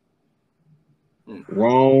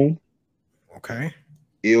 Rome. Okay.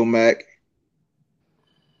 Ilmac.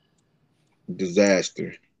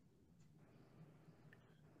 Disaster.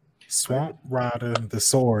 Swamp Rider,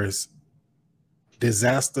 Thesaurus,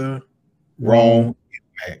 Disaster, Rome.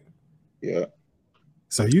 Ilmac. Yeah.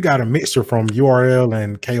 So you got a mixture from URL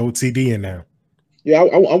and KOTD in there. Yeah,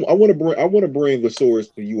 I want to bring the source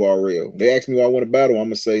to URL. They ask me who I want to battle. I'm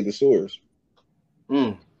gonna say the source.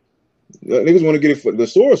 Niggas want to get it for the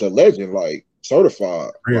source. A legend, like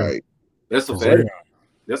certified, like that's a fact.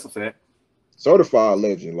 That's a fact. Certified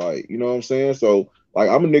legend, like you know what I'm saying. So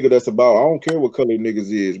like I'm a nigga that's about. I don't care what color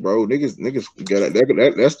niggas is, bro. Niggas get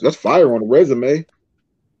that's fire on the resume.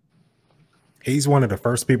 He's one of the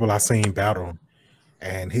first people I seen battle,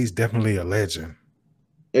 and he's definitely a legend.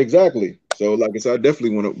 Exactly. So like I said, I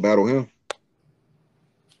definitely want to battle him.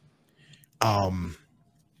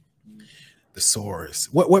 The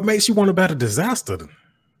source. What makes you want to battle Disaster?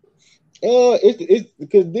 It's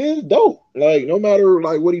because this dope. Like no matter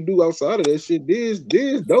like what he do outside of that shit, this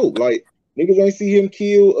dope. Like niggas ain't see him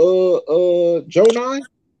kill Joe 9.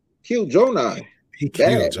 Killed Joe 9. He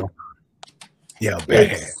killed Joe 9. Yeah,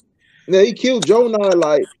 bad. Yeah, he killed Joe 9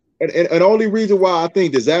 like. And only reason why I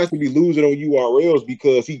think Disaster be losing on URLs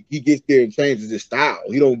because he gets there and changes his style.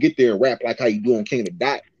 He don't get there and rap like how you do on King of the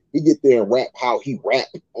Dot. He get there and rap how he rap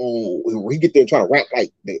on. He get there and try to rap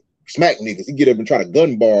like the smack niggas. He get up and try to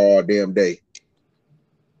gun bar all damn day.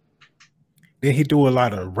 Then he do a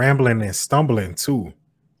lot of rambling and stumbling too.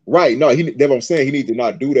 Right. No, that's what I'm saying. He need to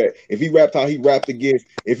not do that. If he rapped how he rapped against,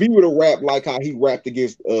 if he would have rapped like how he rapped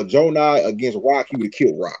against Joe 9 against Rock, he would have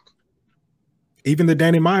killed Rock. Even the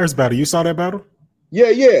Danny Myers battle, you saw that battle?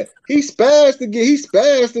 Yeah. He spazzed again. He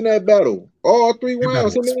spazzed in that battle. All 3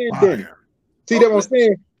 rounds. See that I'm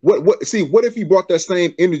saying? What if he brought that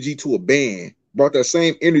same energy to a band? Brought that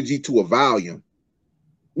same energy to a volume?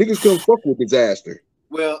 Niggas couldn't fuck with Disaster.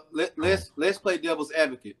 Well, let's play devil's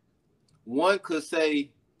advocate. One could say,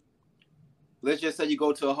 let's just say you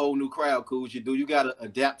go to a whole new crowd, Coogi. Do you gotta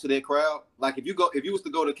adapt to that crowd? Like if you was to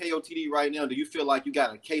go to KOTD right now, do you feel like you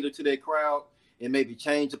gotta cater to that crowd and maybe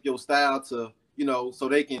change up your style to, so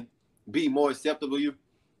they can be more acceptable of you?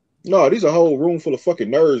 No, these a whole room full of fucking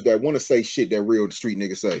nerds that want to say shit that real street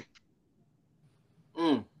niggas say.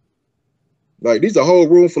 Like these a whole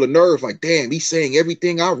room full of nerds. Like, damn, he's saying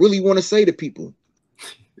everything I really want to say to people.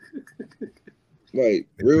 Like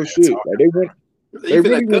real shit. Like they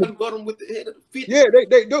really want with the head of the yeah.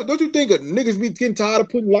 They don't you think niggas be getting tired of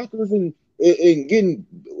putting lockers and getting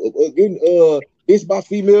it's by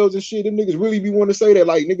females and shit? Them niggas really be want to say that.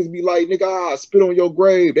 Like niggas be like, nigga, spit on your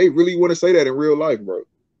grave. They really want to say that in real life, bro.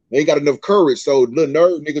 They ain't got enough courage. So the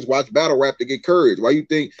nerd niggas watch battle rap to get courage. Why you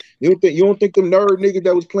don't think them nerd niggas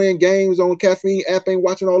that was playing games on Caffeine app ain't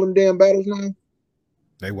watching all them damn battles now?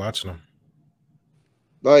 They watching them.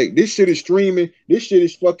 Like this shit is streaming. This shit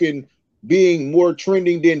is fucking being more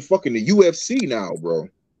trending than fucking the UFC now, bro.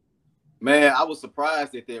 Man, I was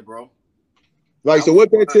surprised at that, bro. Like, so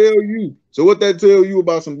what that tell you? So what that tell you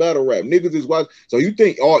about some battle rap? Niggas is watching. So you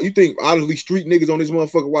think honestly street niggas on this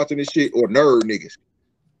motherfucker watching this shit or nerd niggas?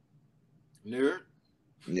 Nerd.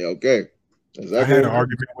 Yeah, okay. Exactly. I had an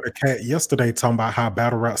argument with a cat yesterday talking about how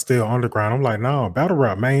battle rap still underground. I'm like, no, battle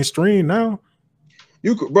rap mainstream now.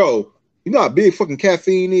 You could, bro. You know how big fucking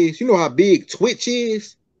Caffeine is? You know how big Twitch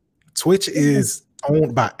is? Twitch is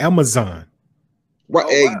owned by Amazon. Right.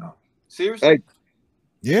 Oh, wow. Seriously?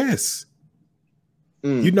 Yes.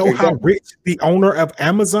 You know how rich the owner of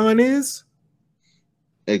Amazon is?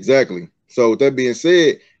 Exactly. So with that being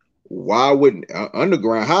said, why wouldn't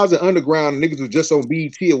underground? How's it underground? Niggas was just on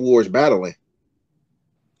BET Awards battling.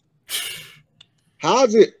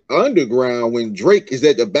 How's it underground when Drake is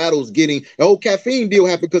at the battles getting the whole Caffeine deal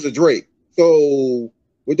happened because of Drake? So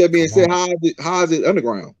with that being said, how is it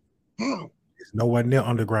underground? It's nowhere near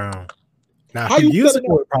underground. Now, a few years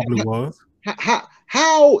ago, it probably was.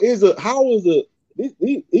 How is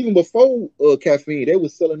even before Caffeine, they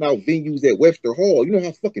was selling out venues at Webster Hall. You know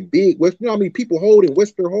how fucking big you know how many people hold in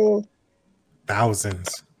Webster Hall?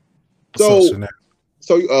 Thousands. So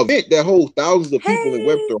event that holds thousands of people in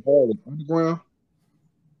Webster Hall is underground?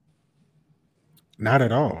 Not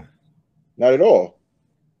at all. Not at all.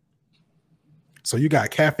 So you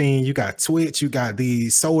got Caffeine, you got Twitch, you got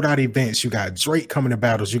these sold out events, you got Drake coming to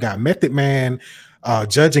battles, you got Method Man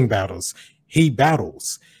judging battles. He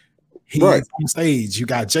battles. He's on stage. You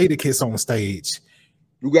got Jadakiss on stage.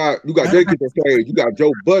 You got Jadakiss on stage. You got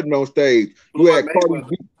Joe Budden on stage. You had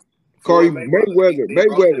Cardi Mayweather. You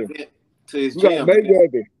got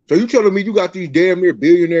Mayweather. So you telling me you got these damn near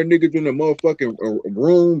billionaire niggas in the motherfucking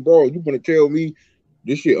room, bro? You gonna tell me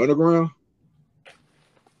this shit underground?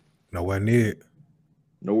 Nowhere near it.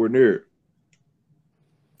 Nowhere near it.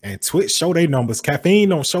 And Twitch show their numbers. Caffeine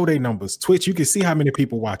don't show their numbers. Twitch, you can see how many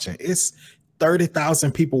people watching. It's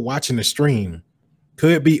 30,000 people watching the stream.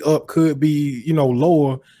 Could be up, could be,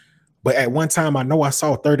 lower. But at one time, I know I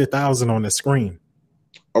saw 30,000 on the screen.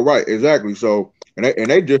 All right, exactly. So, and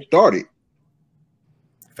they just started.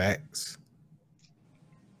 Facts.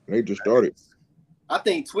 They just started. I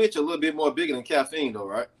think Twitch a little bit more bigger than Caffeine, though,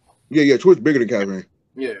 right? Yeah. Twitch bigger than Caffeine.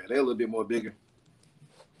 Yeah, they're a little bit more bigger.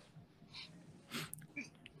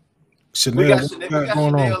 Chanel, we got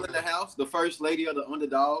Chanel in the house, the first lady of the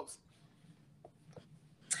Underdogs.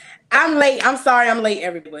 I'm late. I'm sorry I'm late,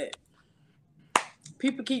 everybody.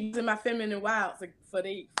 People keep using my feminine wild for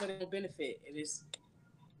their benefit.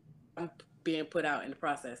 I'm being put out in the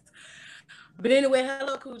process. But anyway,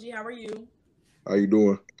 hello, Coogi. How are you? How you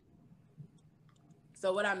doing?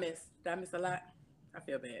 So what I missed? Did I miss a lot? I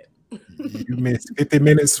feel bad. You missed 50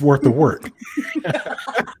 minutes worth of work.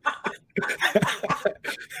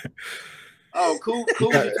 Oh,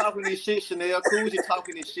 Coogi talking this shit, Chanel. Coogi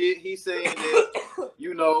talking this shit. He's saying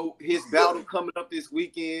that, his battle coming up this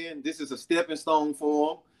weekend, this is a stepping stone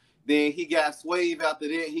for him. Then he got Swave after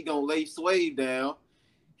that. He gonna lay Swave down.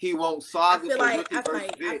 He won't Saga.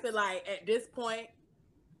 I feel like at this point,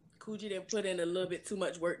 Coogi didn't put in a little bit too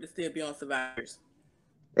much work to still be on Survivors.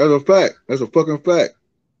 That's a fact. That's a fucking fact.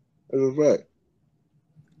 That's a fact.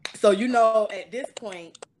 So at this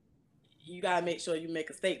point, you gotta make sure you make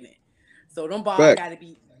a statement. So them bars gotta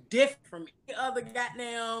be different from any other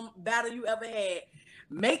goddamn battle you ever had.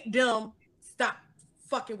 Make them stop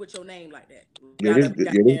fucking with your name like that.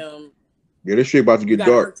 This shit about to get dark.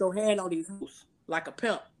 You gotta hurt your hand on these hoops like a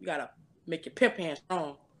pimp. You gotta make your pimp hand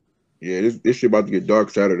strong. Yeah, this shit about to get dark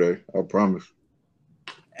Saturday. I promise.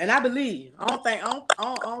 And I believe. I don't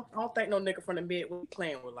think no nigga from the mid will be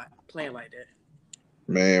playing like that.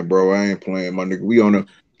 Man, bro, I ain't playing, my nigga.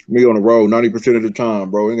 We on the road 90% of the time,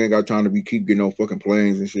 bro. We ain't got time to keep getting on fucking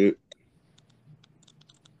planes and shit.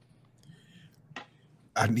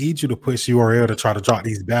 I need you to push URL to try to drop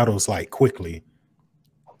these battles like quickly.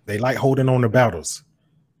 They like holding on to battles.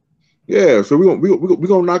 Yeah, so we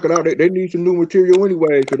gonna knock it out. They need some new material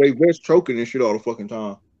anyway, so they vest choking and shit all the fucking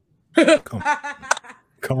time.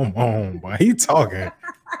 Come on, boy. He talking.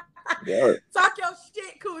 Yeah. Talk your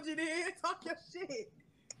shit, Coogi. Then talk your shit.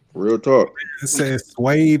 Real talk. It says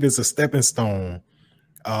Swave is a stepping stone.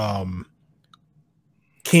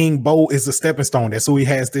 King Bo is a stepping stone. That's who he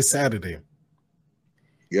has this Saturday.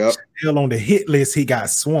 Yep. Still on the hit list, he got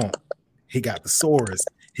Swamp. He got Thesaurus.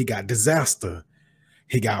 He got Disaster.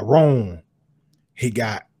 He got Rome. He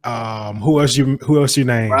got who else you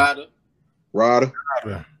name? Ryder.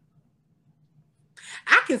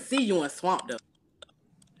 I can see you in Swamp though.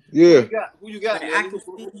 Yeah. Who you got?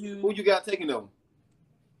 Who you got taking them?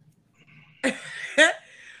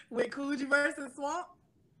 With Coogi versus Swamp?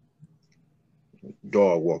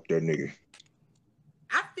 Dog walk that nigga.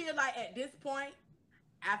 I feel like at this point,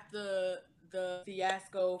 after the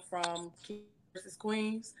fiasco from King versus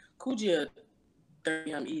Queens, Coogi will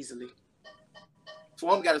 30 him easily.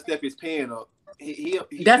 Swamp got to step his pen up.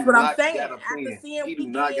 That's what I'm saying. After seeing he do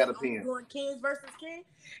not got a pen. Doing Kings versus King,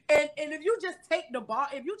 and if you just take the ball,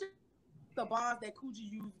 if you just the bars that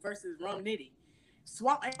Coogi used versus Rum Nitty,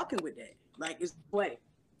 Swamp ain't fucking with that. Like it's way.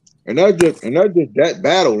 And that's just that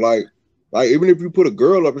battle. Like even if you put a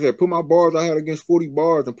girl up and say, put my bars I had against 40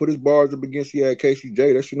 bars and put his bars up against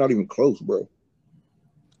KCJ, that shit not even close, bro.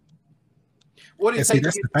 What it take to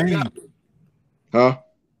get the battle? Huh?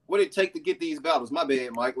 What it take to get these battles? My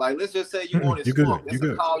bad, Mike. Like, let's just say you want to Swamp. That's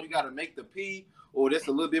a call you got to make the P, or that's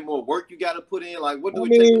a little bit more work you got to put in. Like, what do it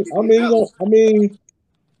take to get these battles?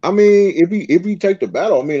 I mean, if you take the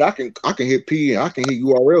battle, I mean, I can hit P and I can hit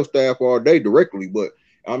URL staff all day directly. But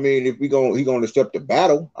I mean, if he gonna accept the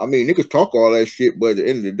battle, I mean, niggas talk all that shit, but at the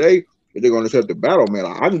end of the day, if they're gonna accept the battle, man,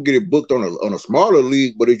 I can get it booked on a smaller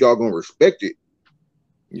league. But is y'all gonna respect it?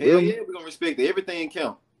 Yeah, we're gonna respect it. Everything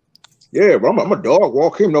count. Yeah, but I'm a dog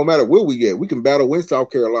walk him no matter where we at. We can battle in South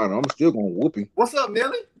Carolina. I'm still gonna whoop him. What's up,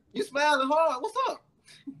 Nelly? You smiling hard. What's up?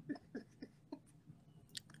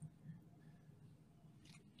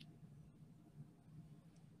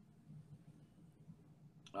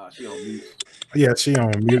 She on mute. Yeah, she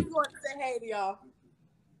on mute. I want to say hey to y'all.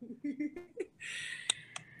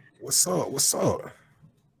 What's up? What's up?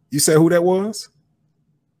 You said who that was?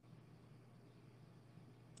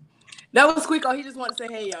 That was Squeako. He just wanted to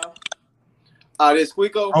say hey, y'all. This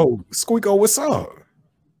Squeako. Oh, Squeako, what's up?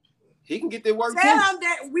 He can get that work. Tell him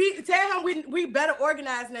that we better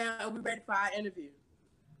organized now and we ready for our interview.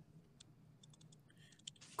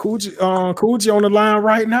 Coogi on the line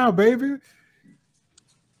right now, baby.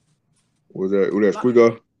 Was that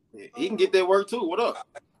Squeaker? He can get that work too. What up?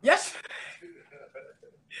 Yes.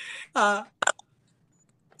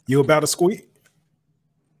 You about to Squeak?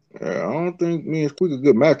 Yeah, I don't think me and Squeak a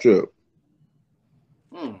good matchup.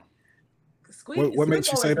 What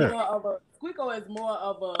makes you say that? Squeako is more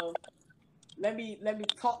of a let me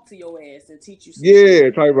talk to your ass and teach you some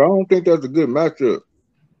shit. Type. I don't think that's a good matchup.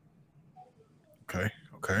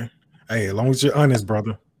 Okay. Hey, as long as you're honest,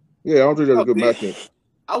 brother. Yeah, I don't think that's a good matchup.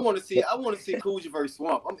 I want to see Coogi versus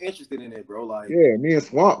Swamp. I'm interested in it, bro. Like, yeah, me and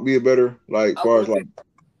Swamp be a better like as far as like.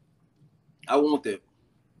 I want that.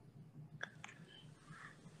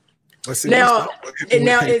 Now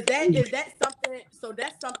is that something? So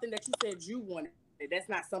that's something that you said you wanted. That's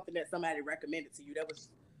not something that somebody recommended to you. That was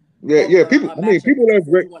people. I mean, people have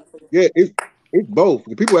it's both.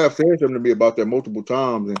 People have said something to me about that multiple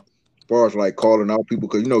times, and as far as like calling out people,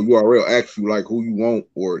 because URL asks you like who you want,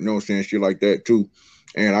 or saying shit like that too.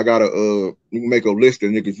 And I gotta you can make a list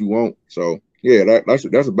of niggas you want. So yeah, that's a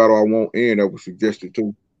battle I want, and that was suggested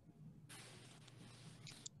too.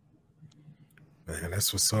 Man,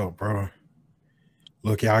 that's what's up, bro.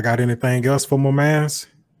 Look, y'all got anything else for my mans?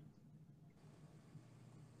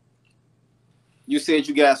 You said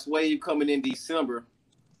you got Swave coming in December.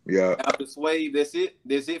 Yeah. After Swave, that's it?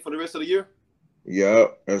 That's it for the rest of the year? Yeah,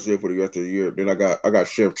 that's it for the rest of the year. Then I got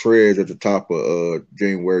Chef Trez at the top of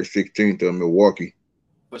January 16th in Milwaukee.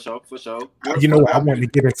 For sure. You know what? I wanted to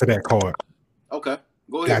get into that card. Okay.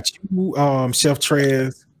 Go ahead. Got you, Chef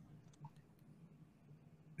Trez.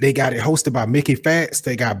 They got it hosted by Mickey Fats.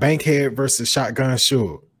 They got Bankhead versus Shotgun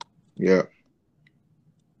Suge. Yeah.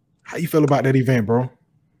 How you feel about that event, bro?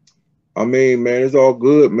 I mean, man, it's all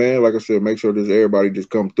good, man. Like I said, make sure everybody just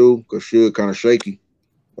come through because Suge kind of shaky,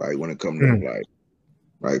 like when it comes to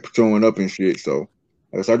like showing up and shit. So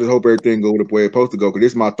I just hope everything go the way it's supposed to go. Because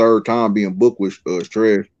this is my third time being booked with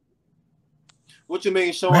Trez. What you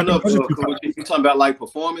mean showing up? You talking about like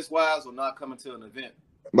performance wise or not coming to an event?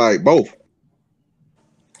 Like both.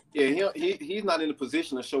 Yeah, he's not in a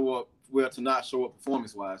position to show up to not show up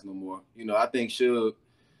performance wise no more. I think Suge.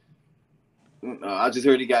 I just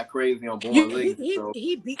heard he got crazy on Born League.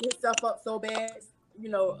 He beat himself up so bad,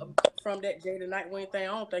 from that Jada Nightwing thing. I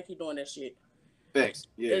don't think he's doing that shit. Thanks.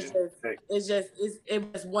 Yeah.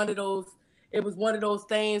 It was one of those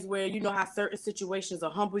things where how certain situations will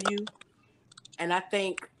humble you, and I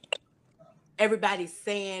think everybody's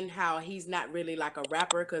saying how he's not really like a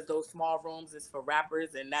rapper because those small rooms is for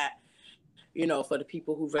rappers and not, for the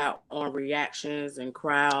people who out on reactions and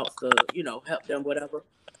crowds to, help them, whatever.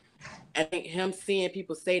 I think him seeing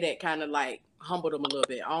people say that kind of like humbled him a little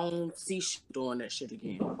bit. I don't see doing that shit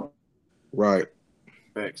again. Right.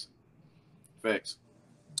 Facts.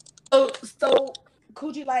 So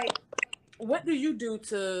Coogi, like, what do you do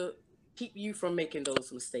to keep you from making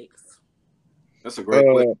those mistakes? That's a great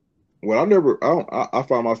question. Well, I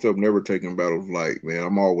find myself never taking battles like, man,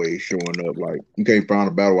 I'm always showing up. Like, you can't find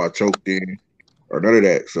a battle I choked in or none of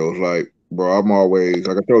that. So it's like, bro, I'm always,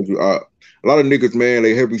 like I told you, a lot of niggas, man,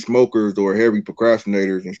 they heavy smokers or heavy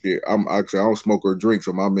procrastinators and shit. I don't smoke or drink,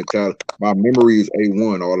 so my memory is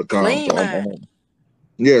A1 all the time.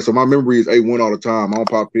 So my memory is A1 all the time. I don't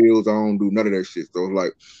pop pills. I don't do none of that shit. So it's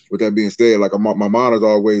like, with that being said, like my mind is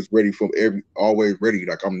always ready always ready.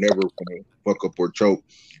 Like I'm never gonna fuck up or choke.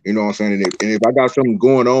 You know what I'm saying? And if I got something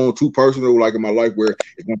going on too personal, like in my life where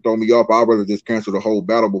it's gonna throw me off, I'd rather just cancel the whole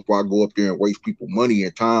battle before I go up there and waste people money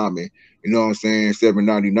and time and what I'm saying,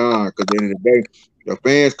 $7.99. Because at the end of the day, the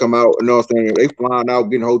fans come out, what I'm saying, they flying out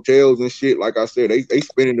getting hotels and shit. Like I said, they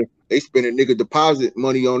spending nigga deposit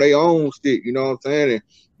money on their own shit. You know what I'm saying? And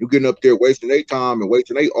you getting up there wasting their time and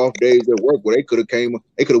wasting their off days at work where they could have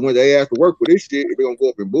went their ass to work for this shit if they gonna go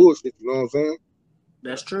up in bullshit. You know what I'm saying?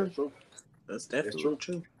 That's true. That's definitely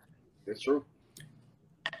true. That's true.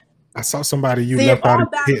 I saw somebody left out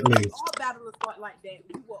of the hit list. All battles like that,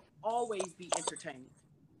 we will always be entertained.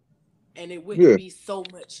 And it wouldn't be so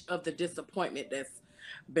much of the disappointment that's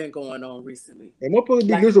been going on recently. And motherfuckers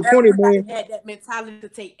be disappointed, man. Had that mentality to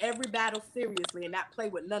take every battle seriously and not play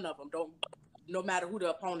with none of them. No matter who the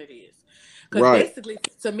opponent is. Because basically,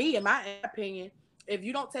 to me, in my opinion, if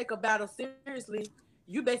you don't take a battle seriously,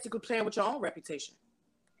 you basically playing with your own reputation.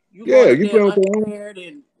 You playing with your own.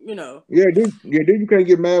 And Yeah, then you can't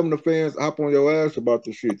get mad when the fans hop on your ass about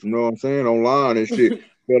the shit. You know what I'm saying? Online and shit.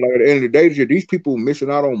 But like at the end of the day, these people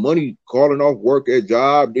missing out on money, calling off work at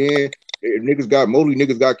job. Then niggas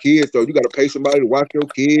got kids, so you got to pay somebody to watch your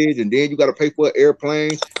kids, and then you got to pay for an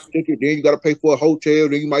airplane ticket. Then you got to pay for a hotel.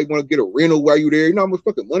 Then you might want to get a rental while you there. You know how much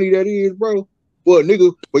fucking money that is, bro? For a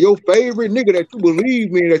nigga, for your favorite nigga that you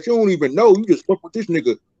believe in, that you don't even know, you just fuck with this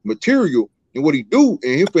nigga material. and what he do,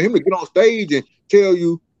 and for him to get on stage and tell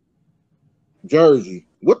you, Jersey,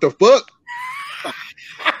 what the fuck?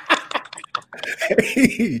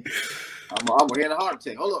 I'm gonna hit a heart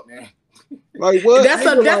attack. Hold up, man. Like what? That's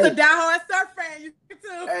a diehard surf fan. You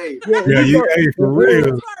too. Hey, for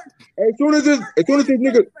real. As soon as that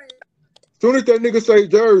nigga say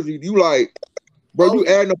Jersey, you like, bro, you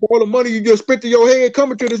adding up all the money you just spent to your head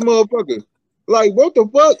coming to this motherfucker. Like, what the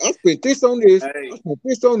fuck? I spent this on this. I spent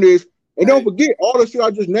this on this. And don't forget, all the shit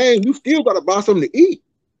I just named, you still gotta buy something to eat.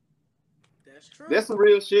 That's true. That's some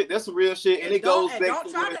real shit. That's some real shit. And it goes back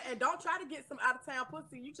don't try to get some out of town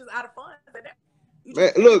pussy. You just out of fun.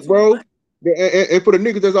 Man, look, bro. And for the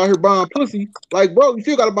niggas that's out here buying pussy, like, bro, you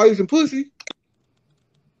still gotta buy you some pussy.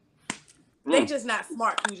 They just not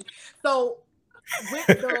smart, Coogi. So with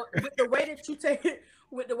the way that you take it,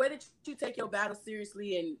 with the way that you take your battle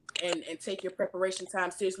seriously and take your preparation time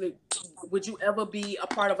seriously, would you ever be a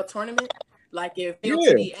part of a tournament? Like if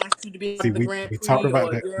LTD asked you to be the Grand Prix, we talked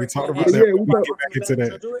about that. We talked about that. Yeah, we might get back into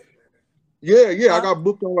that. Yeah. I got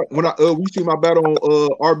booked on when we see my battle on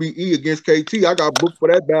RBE against KT. I got booked for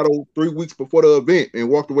that battle 3 weeks before the event and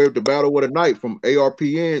walked away with the battle of the night from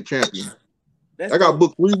ARPN champion. I got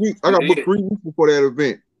booked 3 weeks. I got booked 3 weeks before that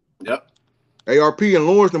event. Yep. ARP and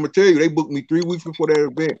Lawrence, I'm gonna tell you, they booked me 3 weeks before that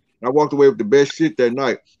event. And I walked away with the best shit that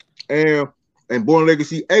night. And Born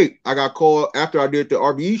Legacy 8, I got called after I did the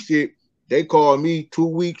RBE shit. They called me 2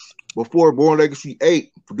 weeks before Born Legacy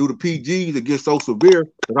 8 to do the PGs against So Severe,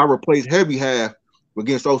 because I replaced Heavy Half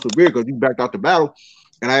against So Severe because he backed out the battle.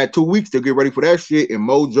 And I had 2 weeks to get ready for that shit. And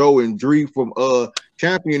Mojo and Dree from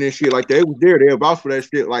Champion and shit like that, they was there. They vouched for that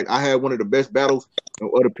shit. Like I had one of the best battles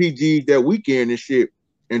of the PGs that weekend and shit.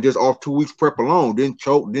 And just off 2 weeks prep alone, didn't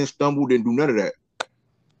choke, didn't stumble, didn't do none of that.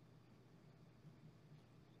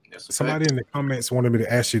 Somebody in the comments wanted me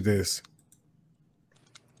to ask you this.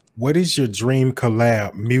 What is your dream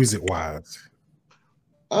collab music-wise?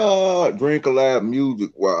 Dream collab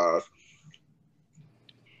music-wise.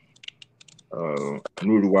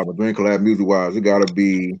 Music-wise, my dream collab music-wise, it gotta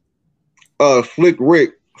be Slick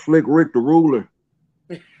Rick the Ruler.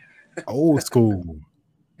 Old school.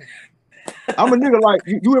 I'm a nigga like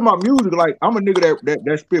you in my music, like I'm a nigga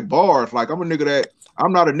that spit bars. Like I'm a nigga that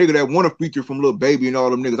I'm not a nigga that want to feature from Lil Baby and all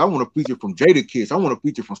them niggas. I want to feature from Jada Kiss. I want to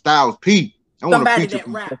feature from Styles P. I want to feature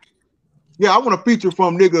from rap. Yeah, I want to feature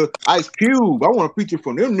from nigga Ice Cube. I want to feature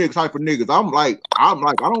from them niggas type of niggas.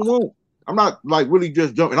 I'm not like really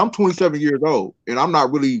just jumping. I'm 27 years old and I'm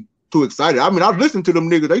not really too excited. I mean, I listen to them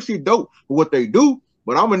niggas. They shit dope for what they do.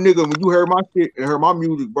 But I'm a nigga, when you heard my shit and heard my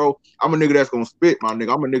music, bro, I'm a nigga that's gonna spit, my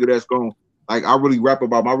nigga. I'm a nigga that's gonna, like, I really rap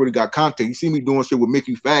about, I really got content. You see me doing shit with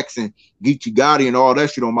Mickey Fax and Geechee Gotti and all that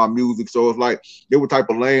shit on my music. So it's like, they were type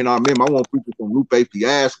of lane I'm in. I want people from Lupe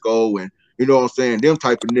Fiasco and, you know what I'm saying, them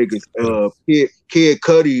type of niggas, Kid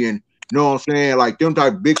Cudi and, you know what I'm saying, like them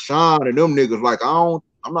type of Big Sean and them niggas. Like, I'm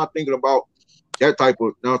not thinking about that type of,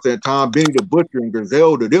 you know what I'm saying, Tom Benny the Butcher and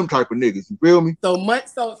Griselda, them type of niggas. You feel me? So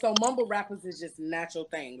mumble rappers is just a natural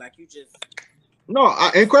thing. Like you just. No,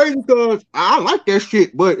 and crazy because I like that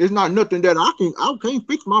shit, but it's not nothing that I can't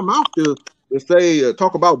fix my mouth to say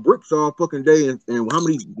talk about bricks all fucking day and how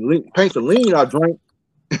many pints of lean I drank.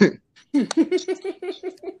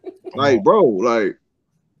 Like, bro, like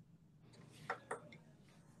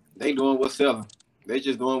they doing what's selling. They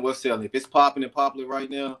just doing what's selling. If it's popping and popular right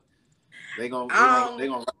now, they gonna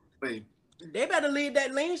play. They better leave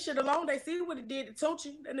that lean shit alone. They see what it did to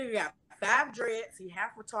Tunchi. That nigga got 5 dreads. He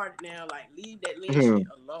half retarded now. Like, leave that lean shit alone.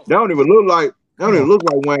 They don't even look like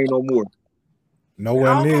Wayne no more.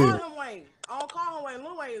 Nowhere near. I don't call him Wayne.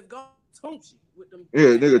 Lil Wayne is gone. Tunchi with them.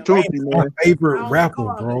 Yeah, nigga, Tunchi, man. My favorite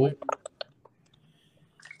rapper, bro.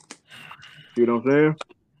 You know what I'm saying?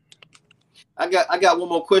 I got one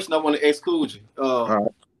more question I want to ask Coogi. Right.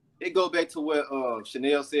 It goes back to what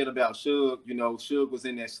Chanel said about Suge. You know, Suge was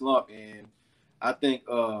in that slump, and I think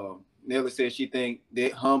Nelly said she think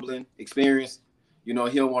that humbling experience, you know,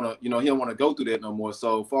 he don't want to go through that no more.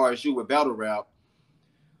 So, as far as you with battle rap,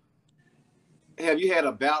 have you had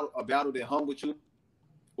a battle that humbled you,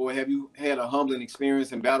 or have you had a humbling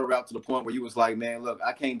experience in battle rap to the point where you was like, man, look,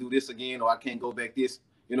 I can't do this again, or I can't go back this?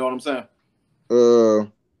 You know what I'm saying?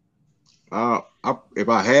 If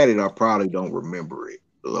I had it, I probably don't remember it,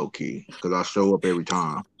 low key, because I show up every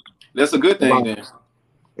time. That's a good thing, then.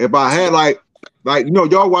 If I had like you know,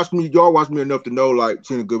 y'all watch me enough to know, like,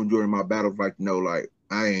 seeing a good majority of my battles, like, you know, like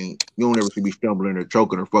you don't ever see me stumbling or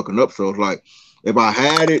choking or fucking up. So it's like, if I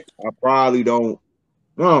had it, I probably don't.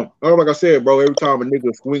 No, like I said, bro, every time a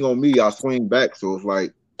nigga swing on me, I swing back. So it's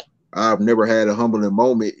like, I've never had a humbling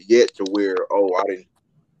moment yet to where,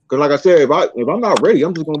 Cause like I said, if I'm not ready,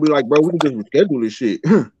 I'm just gonna be like, bro, we can just reschedule this shit.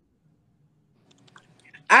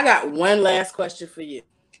 I got one last question for you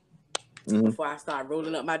Mm-hmm. before I start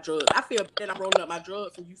rolling up my drugs. I feel that I'm rolling up my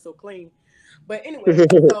drugs and you so clean. But anyway,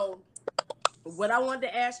 so what I wanted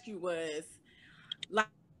to ask you was, like,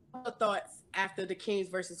 your thoughts after the Kings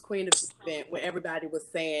versus Queen event when everybody was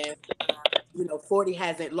saying, 40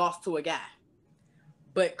 hasn't lost to a guy,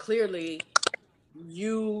 but clearly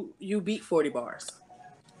you beat 40 bars.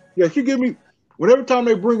 Yeah, she give me whenever time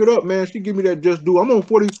they bring it up, man. She give me that just do. I'm on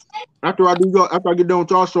 40 after I get done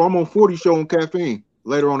with y'all show. I'm on 40 show on caffeine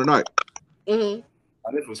later on tonight. Mm-hmm.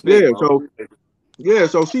 Yeah,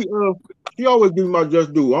 so she always give me my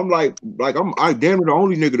just do. I'm like I damn near the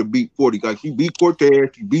only nigga to beat 40. Like she beat Cortez,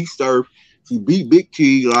 she beat Surf, she beat Big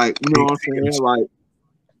T. Like you know what I'm saying? Like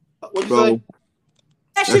what you so. say?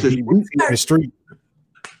 I said she beat the street.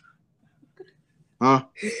 Huh?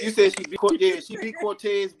 You said she beat Cortez. She beat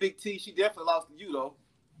Cortez, Big T. She definitely lost to you though.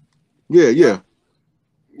 Yeah.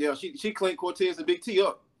 Yeah, she cleaned Cortez and Big T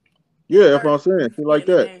up. Yeah, that's what I'm saying. She like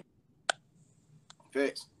that.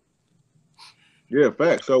 Facts. Yeah,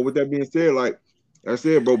 facts. So with that being said, like I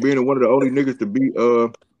said, bro, being one of the only niggas to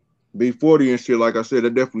beat 40 and shit, like I said,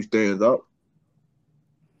 that definitely stands out.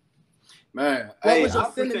 Man, what was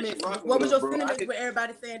your sentiments? What was your sentiments with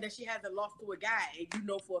everybody saying that she hasn't lost to a guy, and you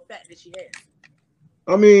know for a fact that she has?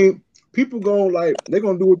 I mean, people they're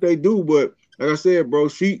gonna do what they do, but like I said, bro,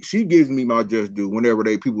 she gives me my just due whenever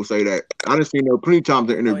people say that. I done seen her plenty times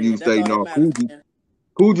in interviews say, no, Coogi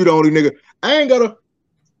the only nigga. I ain't gotta.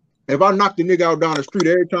 If I knock the nigga out down the street,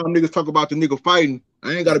 every time niggas talk about the nigga fighting,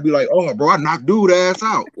 I ain't gotta be like, oh, bro, I knocked dude ass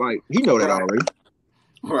out. Like he know that already.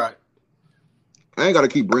 Right. I ain't gotta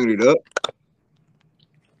keep bringing it up.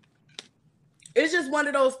 It's just one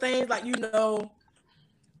of those things, like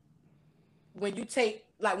when you take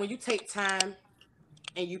time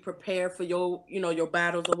and you prepare for your your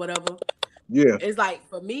battles or whatever. Yeah. It's like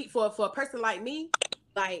for me, for a person like me,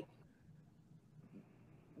 like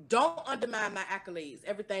don't undermine my accolades,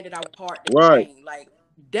 everything that I worked hard to gain. Like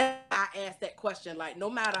that, I asked that question. Like no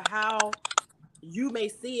matter how you may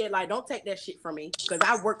see it, like don't take that shit from me because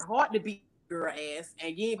I worked hard to beat girl ass,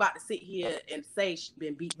 and you ain't about to sit here and say she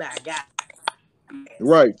been beat by a guy.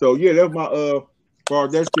 Right. So yeah, that's my far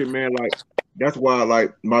as that shit, man. Like that's why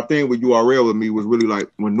like my thing with URL with me was really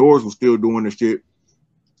like when Norris was still doing the shit.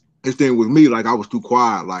 His thing with me, like I was too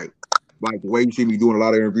quiet, like the way you see me doing a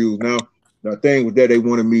lot of interviews now. The thing was that they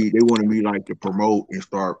wanted me like to promote and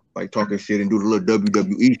start like talking shit and do the little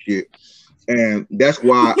WWE shit. And that's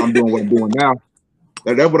why I'm doing what I'm doing now.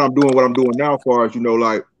 That's what I'm doing now, as far as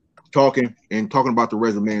like talking about the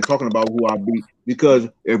resume and talking about who I beat. Because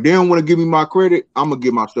if they don't want to give me my credit, I'm gonna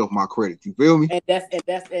give myself my credit. You feel me? And that's it.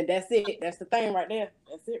 That's the thing right there.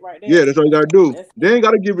 That's it right there. Yeah, that's all you gotta do. They ain't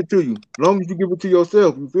gotta give it to you. As long as you give it to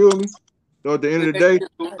yourself, you feel me? So at the end of the day, if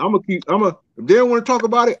they don't want to talk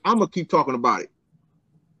about it, I'm gonna keep talking about it.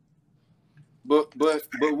 But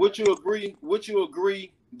would you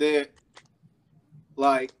agree that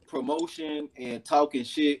like promotion and talking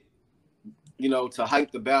shit, to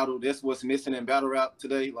hype the battle, that's what's missing in battle rap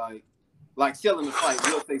today? Like selling the fight.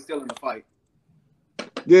 We'll say selling the fight.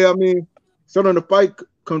 Yeah, I mean, selling the fight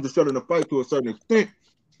comes to selling the fight to a certain extent.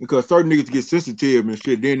 Because certain niggas get sensitive and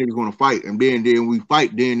shit, then niggas want to fight. And then we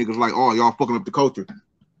fight, then niggas like, oh, y'all fucking up the culture.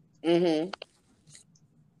 Mm-hmm.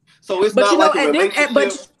 So it's not like a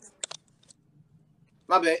relationship.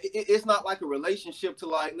 My bad. It's not like a relationship to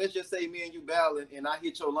like, let's just say me and you battling and I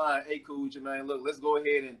hit your line, hey, Coogi, man, look, let's go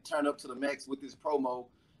ahead and turn up to the max with this promo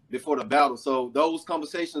before the battle. So those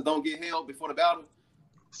conversations don't get held before the battle?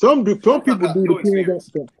 Some people do.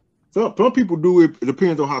 Some people do it. It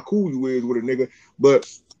depends on how cool you is with a nigga. But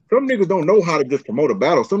some niggas don't know how to just promote a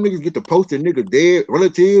battle. Some niggas get to posting niggas dead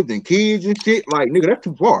relatives and kids and shit. Like, nigga, that's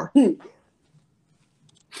too far. Some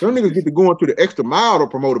niggas get to go into the extra mile to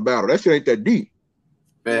promote a battle. That shit ain't that deep.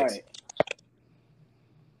 Right.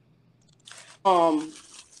 Well,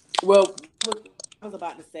 what I was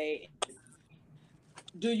about to say is,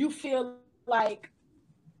 do you feel like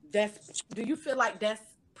that's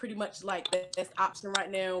pretty much like that's option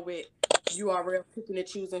right now with URL picking and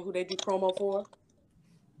choosing who they do promo for?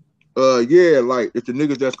 Yeah, like it's the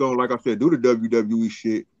niggas that's gonna, like I said, do the WWE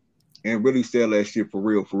shit and really sell that shit for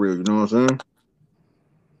real. You know what I'm saying?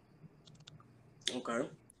 Okay.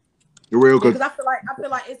 Because I feel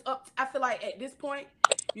like it's up. I feel like at this point,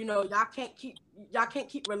 y'all can't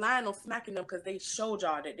keep relying on smacking them because they showed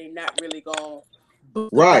y'all that they not really gonna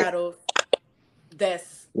boost the battles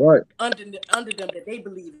that's under them that they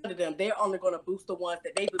believe under them. They're only gonna boost the ones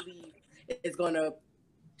that they believe is gonna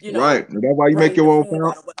you know, right. That's why you make bring the your own fans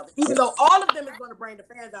account. out or whatever. Even though all of them is going to bring the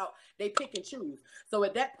fans out, they pick and choose. So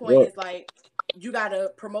at that point, it's like you got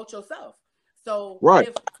to promote yourself. So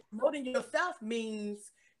if promoting yourself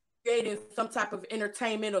means creating some type of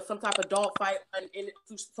entertainment or some type of dogfight in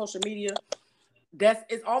social media,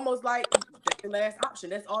 it's almost like that's the last option.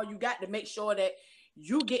 That's all you got to make sure that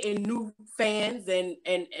you getting new fans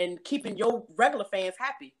and keeping your regular fans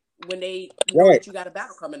happy when they know that you got a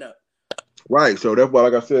battle coming up. Right. So that's why,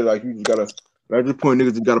 like I said, like you just gotta at this point,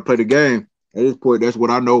 niggas just gotta play the game. At this point, that's what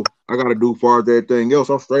I know I gotta do as far as everything else.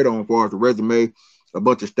 I'm straight on as far as the resume, a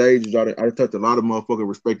bunch of stages. I touched a lot of motherfucking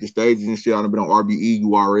respected stages and shit. I've been on RBE,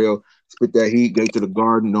 URL, spit that heat, gate to the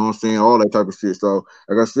garden, you know what I'm saying? All that type of shit. So,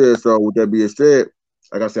 like I said, so with that being said,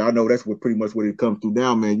 like I said, I know that's what pretty much what it comes to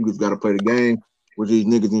now, man. You just gotta play the game with these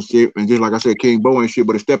niggas and shit. And just like I said, King Bo ain't shit,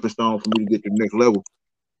 but a stepping stone for me to get to the next level.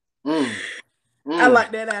 I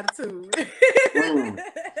like that attitude. This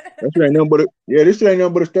shit ain't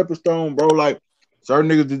nothing but a stepping stone, bro. Like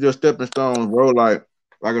certain niggas is just stepping stones, bro. Like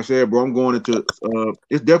I said, bro, I'm going into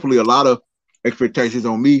it's definitely a lot of expectations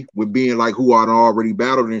on me with being like who I done already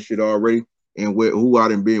battled and shit already, and who I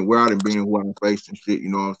done been, where I done been, who I done faced and shit. You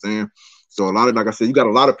know what I'm saying? So a lot of, like I said, you got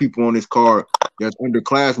a lot of people on this card that's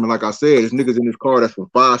underclassmen. Like I said, there's niggas in this card that's from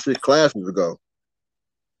 5-6 classes ago.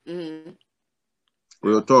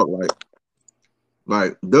 Real talk,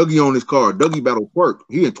 like Dougie on this card. Dougie battled Twerk.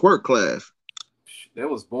 He in Twerk class. That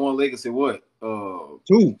was Born Legacy. What?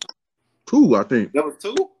 Two, I think. That was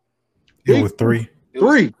 2. It was 3.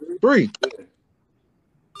 Three.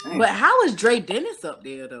 But how is Dre Dennis up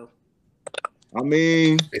there though? I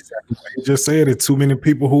mean, you just said it. Too many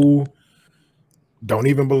people who don't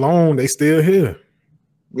even belong. They still here.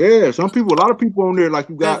 Yeah, a lot of people on there. Like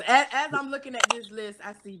you got. As I'm looking at this list,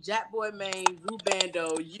 I see Jack Boy Maine,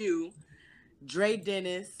 Rubando, you, Dre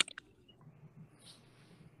Dennis.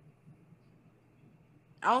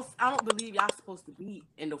 I don't believe y'all supposed to be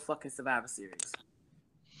in the fucking Survivor Series.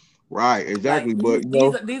 Right, exactly. Like,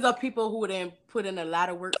 but these are people who then put in a lot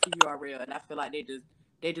of work for URL, and I feel like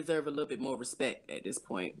they deserve a little bit more respect at this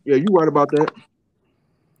point. Yeah, you right about that.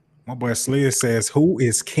 My boy Slid says, "Who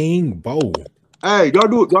is King Bo?" Hey, y'all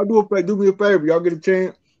do me a favor. Y'all get a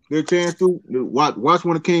chance to watch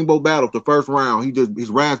one of King Bo battles. The first round, his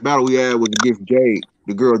last battle he had was against Jade,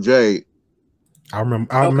 the girl Jade. I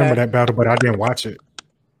remember that battle, but I didn't watch it.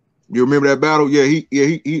 You remember that battle? Yeah,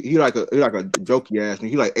 he like a jokey ass, and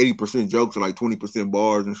he like 80% jokes and like 20%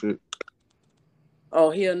 bars and shit. Oh,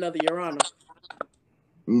 he another Your Honor.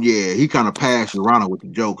 Yeah, he kind of passed Your Honor with the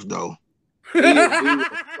jokes though.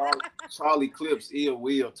 Charlie Clips, Ill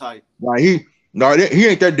Will type. Like he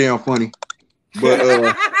ain't that damn funny. But he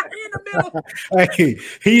in the middle. Hey,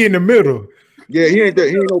 he in the middle. Yeah, he ain't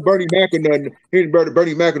no Bernie Mac or nothing. He ain't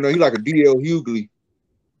Bernie Mac or nothing. He like a DL Hughley.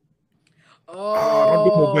 Don't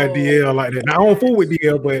do my boy DL like that. Now, I don't fool with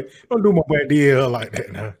DL, but don't do my boy DL like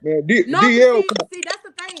that now. Man, DL. See, that's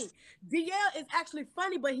the thing. DL is actually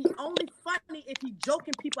funny, but he's only funny if he's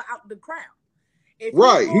joking people out the crowd. He's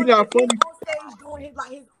not funny. He's on stage doing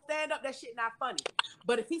his stand up, that shit not funny.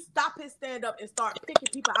 But if he stop his stand up and start picking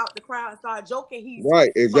people out the crowd and start joking, he's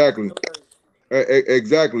right. Exactly.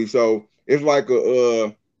 Exactly. So it's like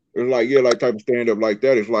like type of stand up like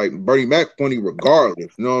that. It's like Bernie Mac funny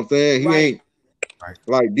regardless. You know what I'm saying? He ain't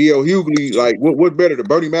like DL Hughley. Like what's better, the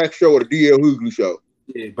Bernie Mac show or the DL Hughley show?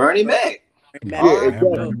 Yeah, Bernie Mac. Yeah,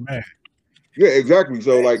 exactly. Yeah, exactly.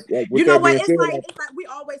 So like you know what? It's like we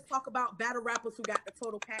always talk about battle rappers who got the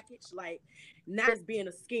total package, like not just being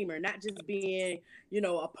a schemer, not just being,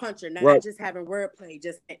 a puncher, not just having wordplay,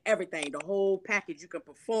 just everything, the whole package. You can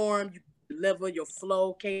perform, you deliver your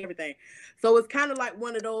flow, everything. So it's kind of like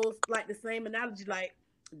one of those, like the same analogy, like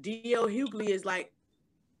DL Hughley is like,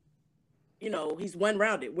 he's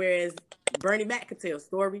one-rounded, whereas Bernie Mac can tell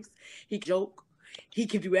stories, he joke, he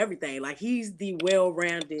can do everything. Like he's the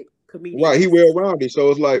well-rounded comedian. Right, he well-rounded.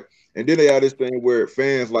 So it's like, and then they have this thing where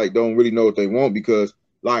fans like don't really know what they want because,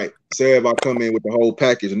 like, say if I come in with the whole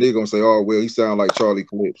package and they're gonna say, "Oh well, he sound like Charlie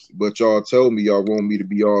Clips," but y'all told me y'all want me to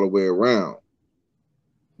be all the way around.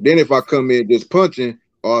 Then if I come in just punching,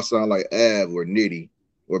 I sound like Av or Nitty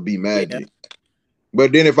or B Magic. Yeah.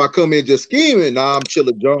 But then if I come in just scheming, I'm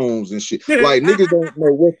Chilla Jones and shit. Like niggas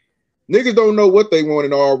don't know what they want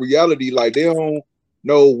in all reality. Like they don't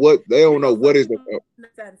know what is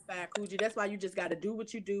satisfied, Coogi. That's why you just got to do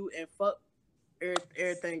what you do and fuck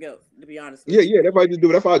everything else. To be honest. Yeah. That's why I just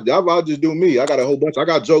do. That's why I just do me. I got a whole bunch. I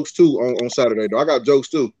got jokes too on Saturday though. I got jokes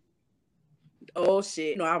too. Oh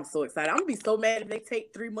shit! No, I'm so excited. I'm gonna be so mad if they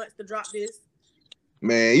take 3 months to drop this.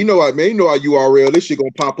 Man, you know what, man? You know how URL this shit gonna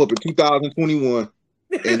pop up in 2021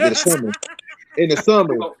 in the summer. in the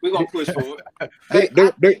summer. We're gonna push for it. They, Hey, they,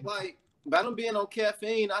 I they, think like by them being on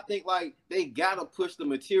caffeine, I think like they gotta push the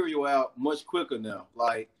material out much quicker now.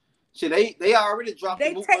 Like shit, they already dropped They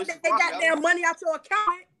the Mook take versus they Rock got their album. money out your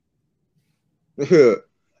account.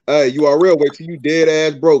 hey, URL, wait till you dead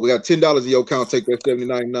ass broke. We got $10 in your account. Take that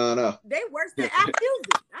 $79.99 out. They worse than app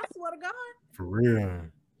music. I swear to God. For real.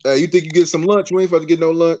 Hey, you think you get some lunch? We ain't supposed to get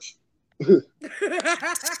no lunch.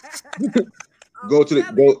 Go to the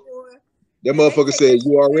go. That motherfucker said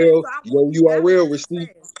URL. Your URL receipt.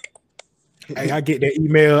 Hey, I get that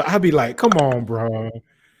email. I be like, come on, bro.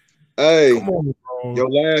 Hey, come on, bro. your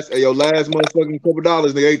last motherfucking couple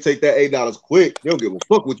dollars, they ain't take that $8 quick. They don't give a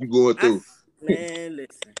fuck what you going through. Man,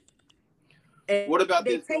 listen. And what about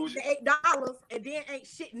they this? Take the $8 and then ain't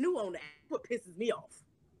shit new on that. What pisses me off.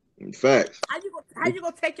 Facts. How you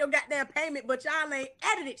gonna take your goddamn payment, but y'all ain't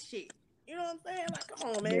edited shit? You know what I'm saying? Like, come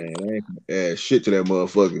on, man. Man, I ain't add shit to that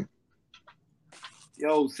motherfucker.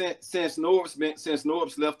 Yo, since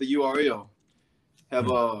Norbs left the URL,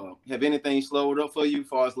 have anything slowed up for you as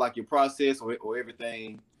far as like your process or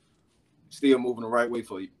everything still moving the right way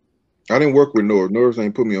for you? I didn't work with Norbs. Norbs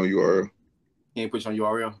ain't put me on URL. He ain't put you on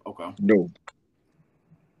URL? Okay. No.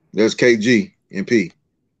 That's KG and P.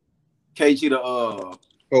 KG the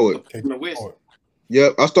Poet. the West.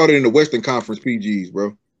 Yep, I started in the Western Conference PGs,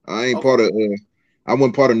 bro. I ain't part of I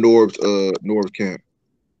wasn't part of Norb's camp.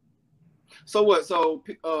 So what? So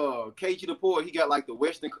KG the Poet, he got like the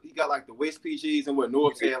West PGs, and what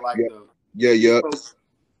Norbs had like the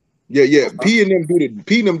Yeah. P and them do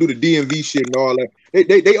the DMV shit and all that.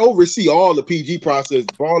 They oversee all the PG process.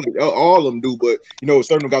 All of them do, but you know,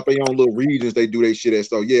 certain got their own little regions. They do their shit at.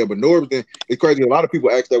 So yeah, but Norbs, then it's crazy. A lot of people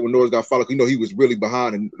ask that when Norbs got followed. You know, he was really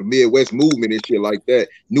behind the Midwest movement and shit like that,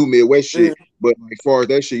 new Midwest shit. But as far as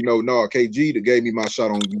that shit, you know, no, KG that gave me my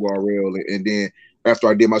shot on URL, and then after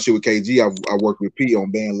I did my shit with KG, I worked with P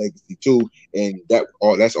on Band Legacy too, and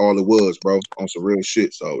that's all it was, bro, on some real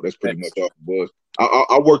shit. So that's pretty much all it was.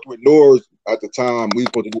 I worked with Norbs at the time. We were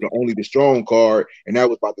supposed to do Only the Strong card, and that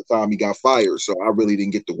was about the time he got fired. So I really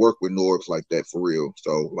didn't get to work with Norbs like that for real.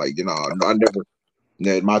 So like, you know, I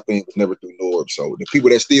never. My thing was never through Norbs. So the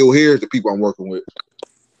people that still here is the people I'm working with.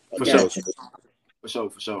 For sure.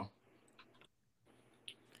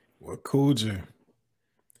 Well, Coogi,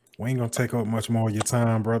 we ain't gonna take up much more of your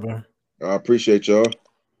time, brother. I appreciate y'all.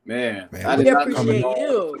 Man, we appreciate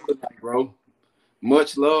you, bro.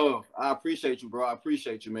 Much love. I appreciate you, bro. I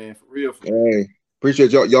appreciate you, man. For real. Hey,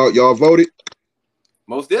 appreciate y'all. Y'all voted.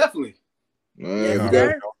 Most definitely.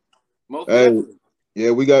 Most definitely.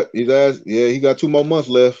 Yeah, we got his ass. Yeah, he got 2 more months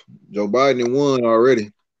left. Joe Biden won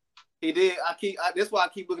already. He did. That's why I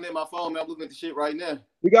keep looking at my phone, man. I'm looking at the shit right now.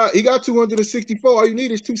 He got 264. All you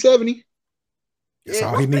need is 270. That's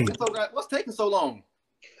all he needs. What's taking so long?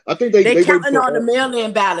 I think they counting on the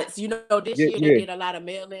mail-in ballots. You know, this year they did a lot of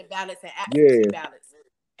mail-in ballots and absentee ballots,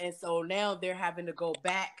 and so now they're having to go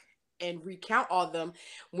back and recount all of them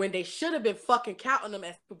when they should have been fucking counting them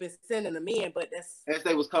as people been sending them in. But that's as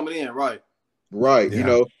they was coming in, right? Yeah. You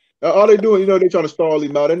know, all they doing, you know, they trying to stall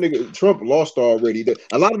him out. That nigga Trump lost already.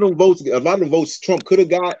 A lot of them votes Trump could have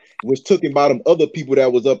got was taken by them other people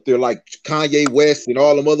that was up there, like Kanye West and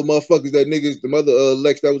all them other motherfuckers them other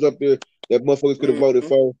elects that was up there that motherfuckers could have voted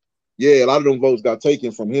for. Yeah, a lot of them votes got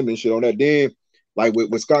taken from him and shit on that. Then, like with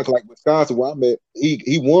Wisconsin, where I'm at,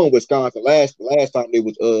 he won Wisconsin last time they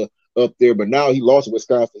was up there, but now he lost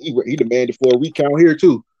Wisconsin. He demanded for a recount here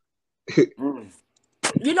too.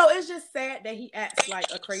 You know, it's just sad that he acts like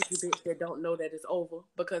a crazy bitch that don't know that it's over,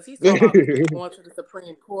 because he's talking about going to the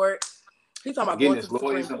Supreme Court. He's talking about going to the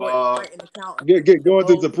Supreme Court and going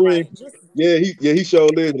to the Supreme. He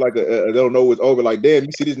showed is like they don't know it's over. Like, damn,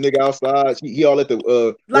 you see this nigga outside? He all at the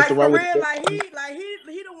like for real, he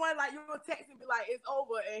the one, like, you'll text and be like it's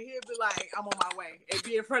over, and he'll be like I'm on my way and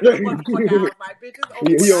be in front of the motherfucker house like bitch it's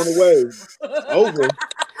over. He on the way over.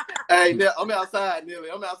 Hey, I'm outside, Nelly.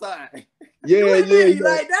 I'm outside. Yeah. Like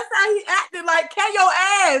that's how he acted. Like, carry your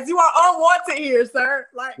ass. You are unwanted here, sir.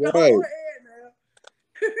 Like, go ahead, man.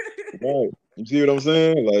 Right. You see what I'm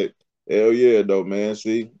saying? Like, hell yeah, though, man.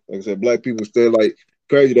 See, like I said, black people still like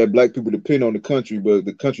crazy that black people depend on the country, but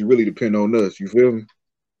the country really depend on us. You feel me?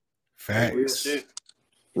 Facts.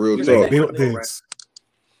 Real talk. Built this.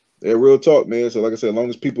 Yeah, real talk, man. So, like I said, as long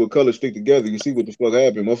as people of color stick together, you see what the fuck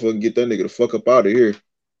happened. Motherfucker, get that nigga the fuck up out of here.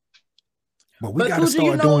 But we gotta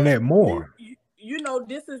start doing that more. You know,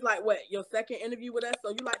 this is like what, your second interview with us,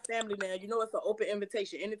 so you like family now. You know, it's an open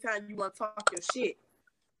invitation. Anytime you want to talk your shit.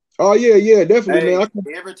 Oh yeah, definitely, man.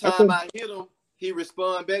 Every time I hit him, he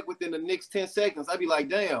respond back within the next 10 seconds. I'd be like,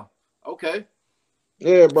 damn, okay.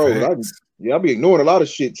 Yeah, bro. I be ignoring a lot of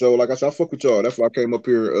shit. So, like I said, I fuck with y'all. That's why I came up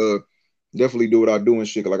here. Definitely do what I do and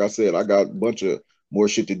shit. Like I said, I got a bunch of more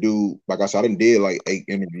shit to do. Like I said, I done did like 8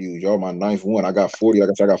 interviews. Y'all my 9th one. I got 40. Like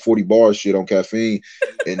I said, I got 40 bars shit on caffeine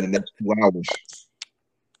in the next 2 hours.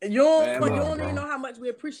 You don't even know how much we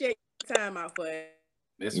appreciate your time out for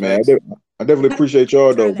it. Man, I definitely appreciate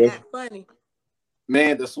y'all though. To act funny.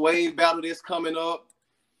 Man, the Sway battle that's coming up.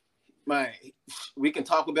 Man, we can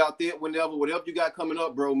talk about that whatever you got coming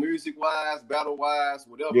up, bro. Music wise, battle wise,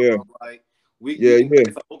 whatever. Yeah. Bro. Like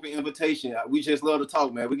it's an open invitation. We just love to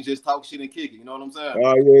talk, man. We can just talk shit and kick it. You know what I'm saying?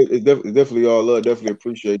 Yeah, it's definitely all love. Definitely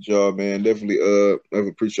appreciate y'all, man. Definitely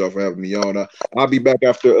appreciate y'all for having me on. I'll be back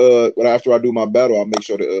after I do my battle. I'll make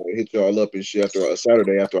sure to hit y'all up and shit after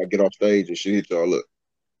Saturday after I get off stage and shit. Hit y'all up.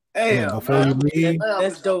 Hey, before you leave,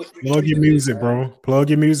 that's dope. Plug your music, bro. Plug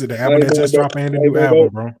your music. The album that just dropped and the new album,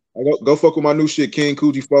 bro. Go fuck with my new shit, King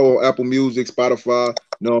Coogi 4 on Apple Music, Spotify,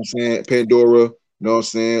 you know what I'm saying, Pandora, you know what I'm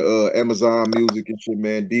saying, Amazon Music and shit,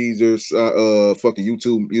 man, Deezer, fucking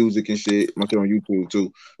YouTube Music and shit. My shit on YouTube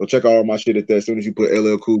too. So check out all my shit at that. As soon as you put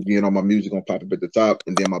LL Coogi in, all my music gonna pop up at the top,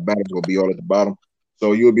 and then my battles gonna be all at the bottom.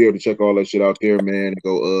 So you'll be able to check all that shit out there, man.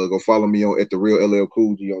 Go follow me on at the real LL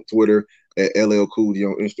Coogi on Twitter, at LL Coogi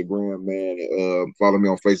on Instagram, man. Follow me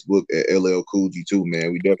on Facebook at LL Coogi too,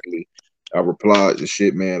 man. We definitely. I replied to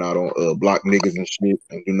shit, man. I don't block niggas and shit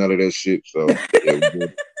and do none of that shit. So yeah, we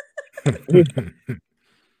good.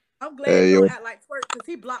 I'm glad you don't act like Twerk because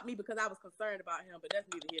he blocked me because I was concerned about him, but that's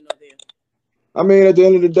neither here nor there. I mean, at the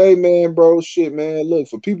end of the day, man, bro, shit, man. Look,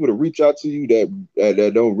 for people to reach out to you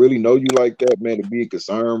that don't really know you like that, man, to be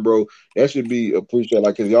concerned, bro, that should be appreciated.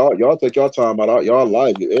 Like, cause y'all take y'all time out y'all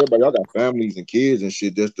life. Everybody, y'all got families and kids and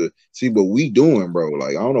shit just to see what we doing, bro.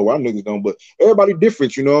 Like, I don't know why niggas don't, but everybody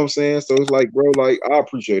different, you know what I'm saying? So it's like, bro, like I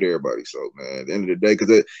appreciate everybody. So, man, at the end of the day, cause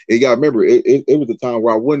it got remember, it was a time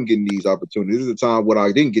where I wasn't getting these opportunities. This is a time when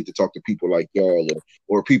I didn't get to talk to people like y'all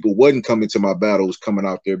or people wasn't coming to my battles, coming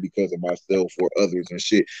out there because of myself or others and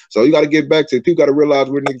shit. So you got to get back to it. People got to realize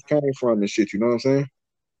where niggas came from and shit. You know what I'm saying?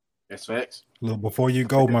 That's facts. Look, before you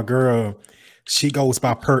go, my girl, she goes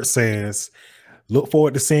by Pert says, look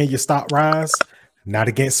forward to seeing your stock rise. Not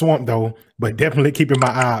against Swamp though, but definitely keeping my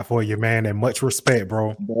eye out for you, man. And much respect,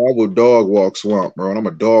 bro. Bro, I will dog walk Swamp, bro. And I'm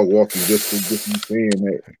a dog walking just saying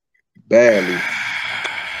that badly.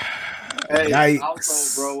 Hey, Yikes.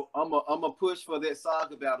 also, bro, I'm a push for that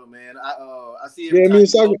Saga battle, man. I see every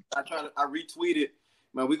time I retweet it.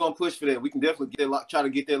 Man, we're gonna push for that. We can definitely try to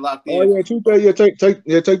get that locked in. Oh yeah, take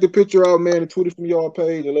the picture out, man, and tweet it from y'all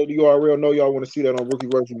page and let the URL know y'all want to see that on Rookie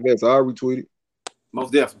versus Vets. I'll retweet it.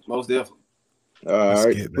 Most definitely. Let's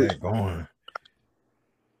get that going.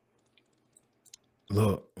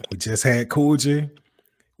 Look, we just had Coogi.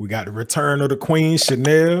 We got the return of the Queen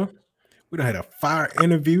Chanel. We done had a fire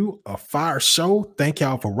interview, a fire show. Thank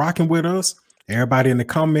y'all for rocking with us. Everybody in the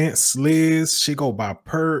comments, Sliz, she go by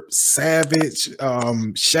Perp, Savage,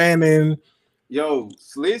 Shannon. Yo,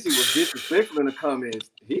 Slizzy was disrespectful in the comments.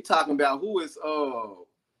 He talking about who is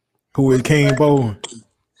King Bo.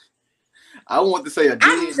 I want to say a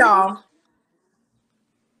dead y'all.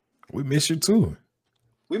 We miss you too.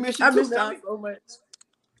 We miss you I too. miss y'all so much.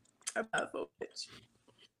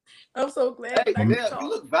 I'm so glad. Hey, you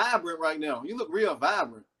look vibrant right now. You look real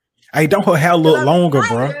vibrant. Hey, don't her hair look longer,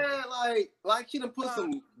 bro? Yeah, like she done put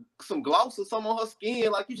some gloss or something on her skin,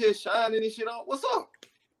 like you just shining and shit on. What's up?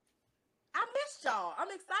 I missed y'all. I'm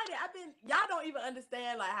excited. Y'all don't even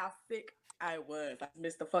understand like how sick I was. I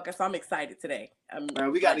missed the fucker, so I'm excited today.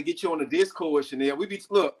 Man, we got to get you on the Discord, Chanel. We be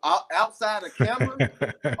outside the camera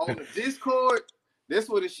on the Discord. That's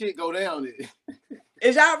where the shit go down.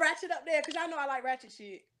 Is y'all ratchet up there? Cause y'all know I like ratchet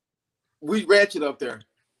shit. We ratchet up there.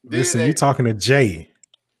 Listen, you talking to Jay?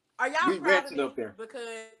 Are y'all proud of me? Up there? Because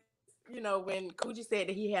when Coogi said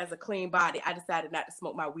that he has a clean body, I decided not to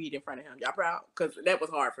smoke my weed in front of him. Y'all proud? Because that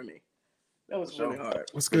was hard for me. That was really hard.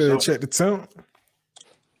 What's good? Check the temp.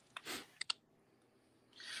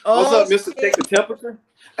 What's up, Mr. Check the temperature?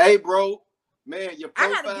 Hey, bro. Man, your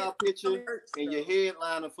profile picture and your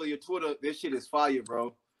headliner for your Twitter, this shit is fire,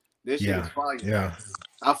 bro. This shit is fire. Yeah.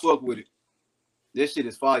 I fuck with it. This shit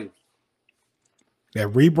is fire. That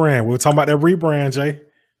rebrand. We were talking about that rebrand, Jay.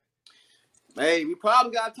 Hey, we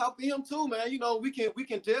probably gotta talk to him too, man. You know, we can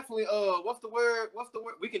definitely what's the word?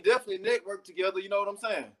 We can definitely network together, you know what I'm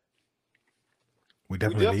saying? We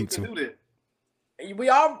definitely need to do that.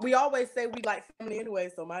 We always say we like family anyway,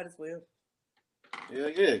 so might as well.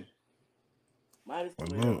 Yeah. Might as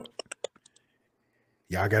well. Look.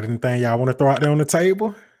 Y'all got anything y'all want to throw out there on the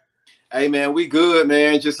table? Hey man, we good,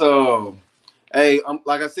 man. Just hey,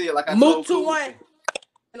 like I said, like I move to one.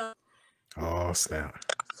 Oh snap!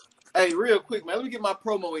 Hey, real quick, man. Let me get my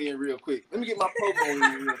promo in real quick. Man.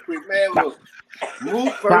 Look,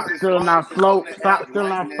 Mook Stop versus stealing our Rock is on float. the Stop app stealing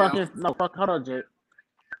right our now. fucking no. Fuck, hold on, Jake.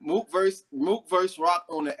 Mook versus Rock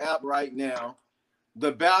on the app right now.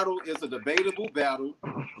 The battle is a debatable battle.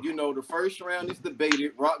 You know, the first round is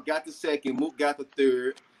debated. Rock got the second. Mook got the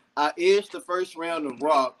third. I edged the first round of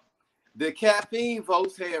Rock. The caffeine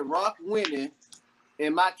votes had Rock winning,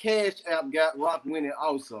 and my Cash App got Rock winning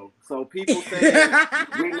also. So people saying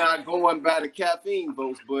we're not going by the caffeine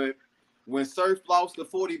votes, but when Surf lost the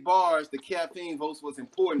 40 bars, the caffeine votes was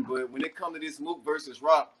important. But when it comes to this Mook versus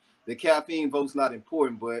Rock, the caffeine vote's not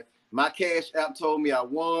important. But my Cash App told me I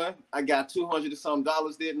won. I got $200 and some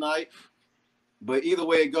that night. But either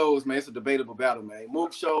way it goes, man, it's a debatable battle, man.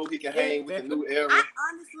 Mook showed he can hang with the new era.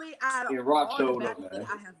 Honestly, and Rock showed the up, man. that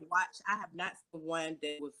I have watched, I have not seen one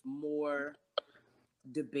that was more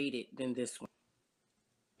debated than this one.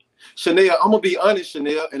 Chanel, I'm gonna be honest,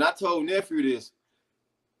 Chanel, and I told nephew this.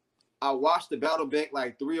 I watched the battle back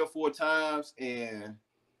like 3 or 4 times, and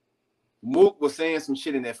Mook was saying some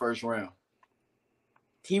shit in that first round.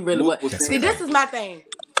 He really was. See, this is my thing.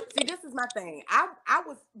 I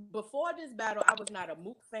was, before this battle, I was not a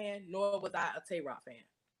Mook fan, nor was I a Tay-Rock fan.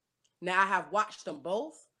 Now I have watched them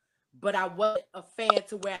both, but I wasn't a fan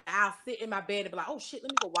to where I'll sit in my bed and be like, oh shit,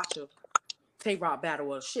 let me go watch a Tay-Rock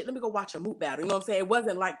battle, or shit, let me go watch a Mook battle. You know what I'm saying? It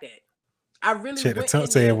wasn't like that. I really Check the tell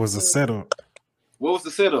say it was a setup. What was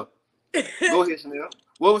the setup? Go ahead, Chanel.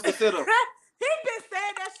 What was the setup? He been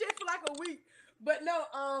saying that shit for like a week. But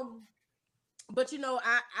no, but you know,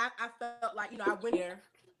 I felt like, you know, I went there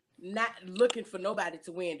not looking for nobody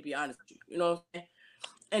to win, to be honest with you. You know what I'm saying?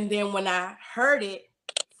 And then when I heard it,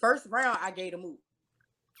 first round I gave a Mook.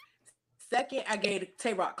 Second, I gave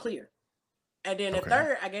Tay-Rock clear. And then the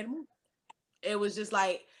third, I gave a Mook. It was just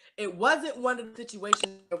like, it wasn't one of the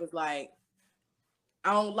situations that was like,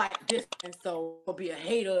 I don't like this, and so I'll be a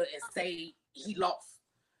hater and say he lost.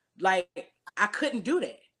 Like, I couldn't do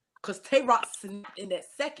that because Tay-Rock snapped in that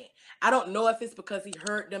second. I don't know if it's because he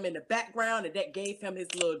heard them in the background and that gave him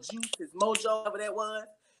his little juice, his mojo, whatever that was.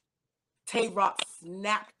 Tay-Rock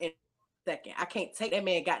snapped in a second. I can't take that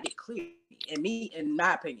man got it clear in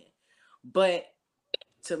my opinion. But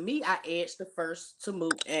to me, I edged the first to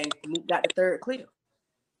Mook, and Mook got the third clear.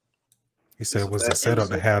 He said it was a setup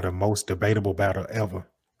to have the most debatable battle ever.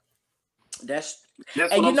 That's and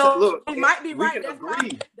what you know, look, he might be right.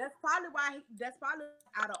 That's probably why. That's probably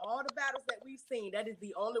out of all the battles that we've seen, that is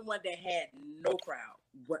the only one that had no crowd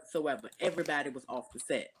whatsoever. Everybody was off the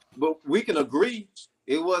set. But we can agree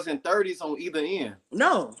it wasn't 30s on either end.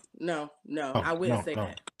 No. I wouldn't say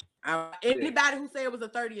that. Anybody who said it was a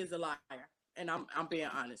 30 is a liar, and I'm being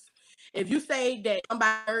honest. If you say that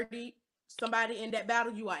somebody in that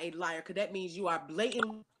battle, you are a liar, because that means you are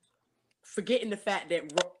blatant forgetting the fact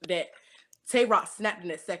that Tay-Rock snapped in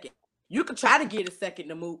that second. You could try to get a second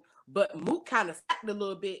to Mook, but Mook kind of snapped a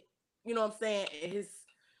little bit, you know what I'm saying,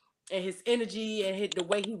 and his energy and the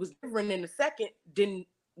way he was delivering in the second didn't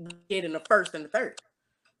get in the first and the third.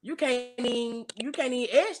 You can't even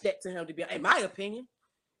edge that to him, to be, in my opinion.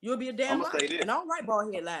 You'll be a damn liar. And I don't like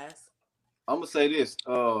bald head lies. I'm gonna say this.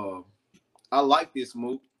 I like this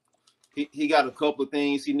Mook. He got a couple of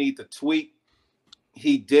things he needs to tweak.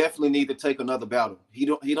 He definitely need to take another battle. He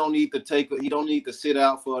don't need to sit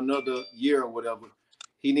out for another year or whatever.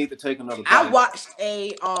 He need to take another battle. I watched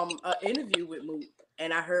a interview with Mook,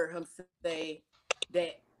 and I heard him say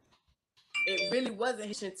that it really wasn't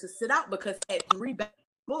his to sit out because he had 3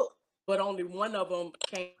 battles, but only one of them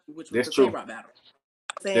came, which was the Tay-Rock battle.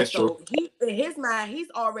 That's so true. He, in his mind,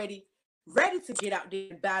 he's already ready to get out there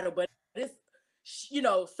and battle, but this, you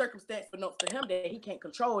know, circumstance notes to him that he can't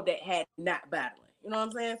control that had not battling. You know what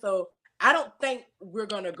I'm saying? So I don't think we're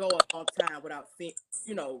gonna go a long time without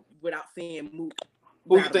seeing Mook.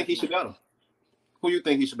 Who you think he should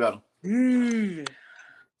battle?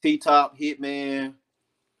 T-Top, Hitman,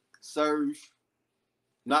 Surge.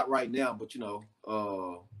 Not right now, but you know,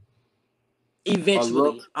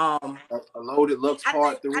 eventually. A Loaded Lux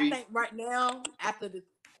Part 3. I think right now, after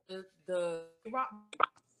the Rock,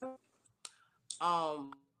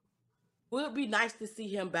 would be nice to see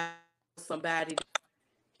him battle somebody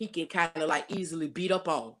he can kind of like easily beat up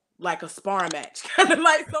on, like a sparring match, kind of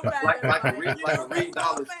like somebody like a Reed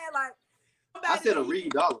Dollars. I said a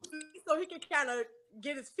Reed Dollars, so he can kind of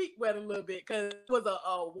get his feet wet a little bit, because it was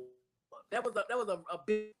that was a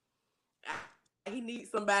big. He needs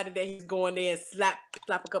somebody that he's going there and slap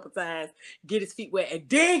a couple times, get his feet wet, and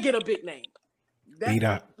then get a big name. That's beat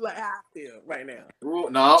out. Like how I feel right now. No,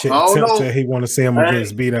 I don't know. He want to see him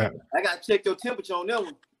against beat out. I got to check your temperature on that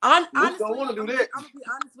one. Honestly, don't want to do that. I'm gonna be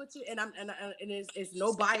honest with you, and it's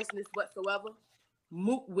no biasness whatsoever.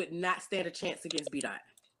 Mook would not stand a chance against B-Dot.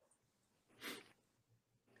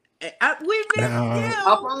 We missed him.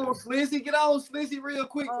 Hop on, Slizzy. Get on, Slizzy, real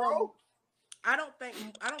quick, bro. I don't think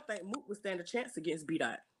Mook would stand a chance against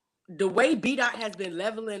B-Dot. The way B-Dot has been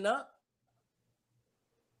leveling up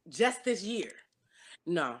just this year.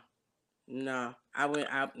 No. I wouldn't.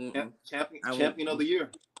 Champion of the year.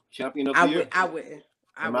 Champion of the year. I wouldn't.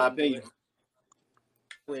 In my opinion.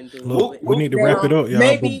 Look, we need to wrap it up, y'all.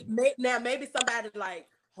 Maybe somebody like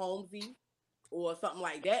Holmesy or something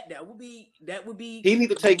like that. That would be. He need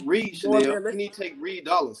to take Reed, Chanel. He need to take Reed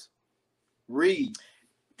dollars. Reed.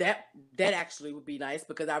 That actually would be nice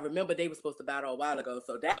because I remember they were supposed to battle a while ago.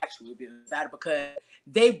 So that actually would be better because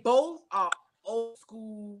they both are old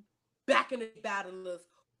school, back in the battlers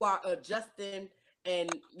who are adjusting and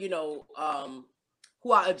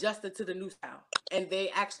who are adjusting to the new style, and they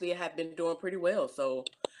actually have been doing pretty well. So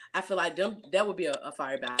I feel like that would be a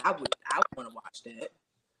fire battle. I would want to watch that.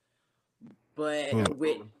 But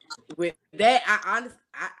with that, I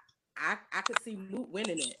could see Moot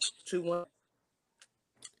winning it 2-1.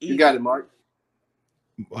 You got it, Mark.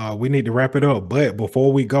 We need to wrap it up, but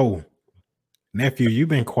before we go, nephew, you've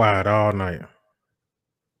been quiet all night.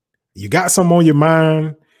 You got something on your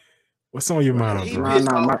mind? What's on your mind, He bro? pissed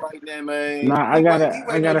off right now, man.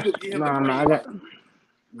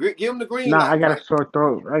 Give him the green. I got a sore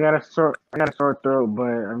throat. I got a sore throat, but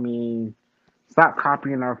I mean, stop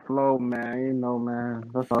copying our flow, man. You know,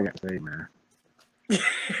 man. That's all I gotta say, man.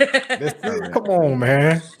 Come on,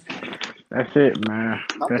 man. That's it, man.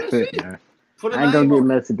 That's it, man. I ain't gonna get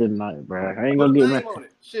messy tonight, bro. I ain't gonna get messy.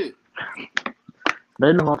 Shit.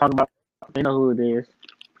 They know who I'm talking about. They know who it is.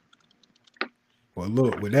 Well,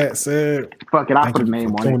 look, with that said, fuck it, I'll put a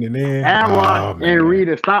name on it. Aaron and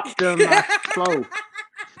Rita, stop stealing my flow.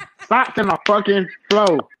 Stop stealing my fucking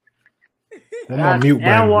flow. One more mute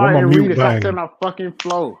button. Stop stealing my fucking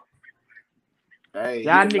flow. Hey,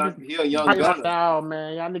 y'all niggas, he a young gunner. Style,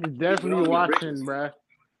 man. Y'all niggas definitely watching, bro.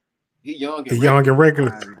 He young and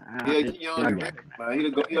reckless. He young and reckless,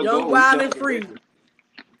 man. He'll young, wild, and free.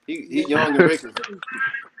 He young and reckless.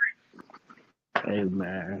 Hey,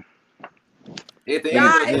 man. At the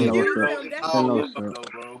end of the day,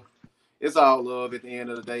 bro. It's all love at the end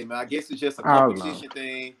of the day, man. I guess it's just a competition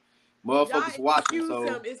thing. Motherfuckers watching,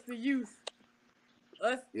 so it's the youth.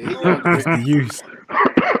 Us. Yeah, it's the youth.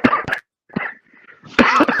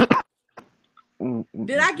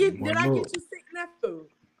 Did I get you sick, nephew?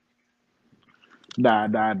 Nah.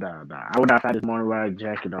 I went outside this morning with a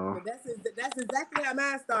jacket on. That's exactly how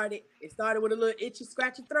mine started. It started with a little itchy,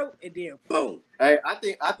 scratchy throat, and then boom. Hey, I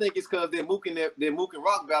think it's because that Mook and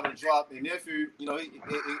Rock battle dropped, and nephew,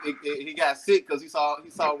 he got sick because he saw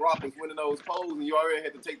Rock was winning those polls, and you already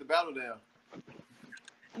had to take the battle down.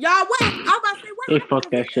 Y'all wait. I'm about to say wait. They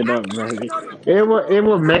fucked that shit up, bro. It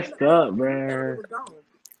was messed up, bro.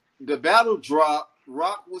 The battle dropped.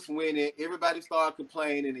 Rock was winning. Everybody started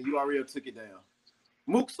complaining, and URL took it down.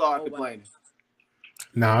 Mook started complaining.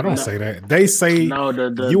 Nah, I don't say that. They say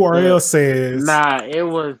the URL says. Nah, it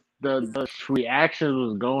was the reaction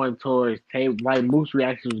was going towards tape. Like Mook's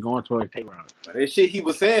reaction was going towards tape round. That shit he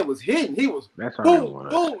was saying was hitting. He was that's boom.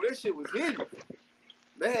 That shit was hitting.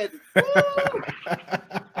 Man,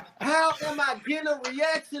 how am I getting a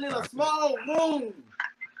reaction in a small room?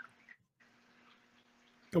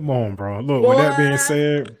 Come on, bro. Look, with that being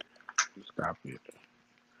said, stop it.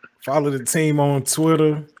 Follow the team on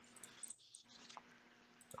Twitter.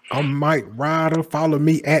 I'm Mike Ryder. Follow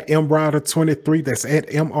me at mryder23. That's at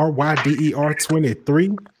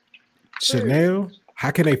MRYDER23. Chanel,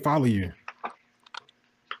 how can they follow you?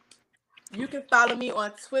 You can follow me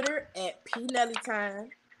on Twitter at pnellytime.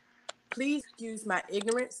 Please excuse my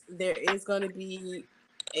ignorance. There is going to be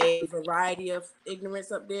a variety of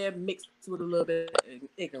ignorance up there mixed with a little bit of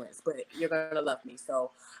ignorance, but you're going to love me.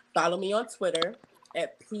 So follow me on Twitter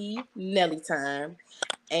at pnellytime.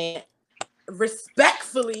 And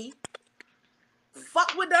respectfully,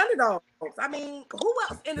 fuck with the Underdogs. I mean, who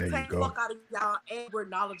else entertains fuck out of y'all and we're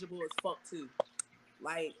knowledgeable as fuck too?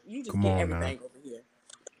 Like, you just get everything over here.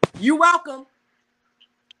 You welcome.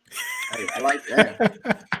 Hey, I like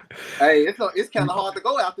that. Hey, it's kind of hard to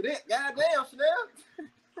go after that. Goddamn, Chanel.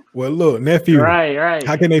 Well, look, nephew. Right.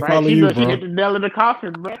 How can they follow you, bro? She hit the nail in the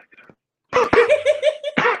coffin, bro.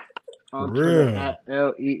 On Twitter at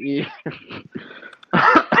LEE.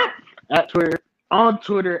 On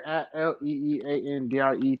Twitter at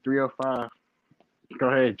LEEANDRE305. Go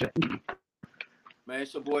ahead, Jay. Man,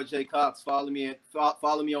 it's your boy Jay Cox. Follow me on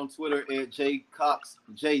Twitter at JCox,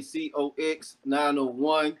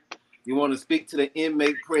 JCOX901. You want to speak to the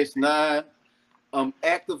inmate, press 9. I'm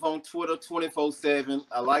active on Twitter 24/7.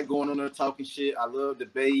 I like going on there talking shit. I love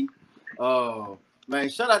debating. Man,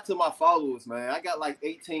 shout out to my followers, man. I got like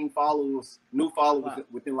 18 followers, new followers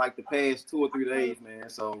within like the past 2 or 3 days, man.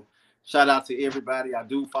 So shout out to everybody. I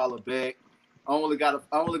do follow back. I only got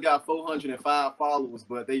 405 followers,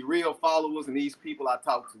 but they real followers and these people I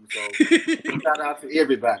talk to. So shout out to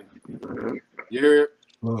everybody. You heard?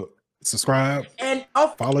 Look, subscribe And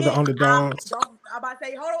follow the Underdogs. I'm about to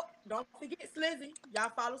say, hold on. Don't forget Slizzy.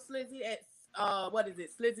 Y'all follow Slizzy at what is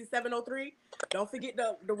it? Slizzy 703. Don't forget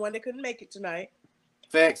the one that couldn't make it tonight.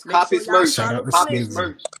 Facts. Copy merch. Shout out to Copy Slizzy.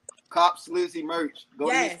 merch. Cop Slizzy merch. Go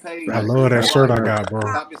to his page. I love that shirt I got, bro.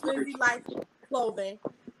 Cop Slizzy Life clothing.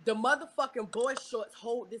 The motherfucking boy shorts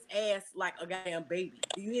hold this ass like a goddamn baby.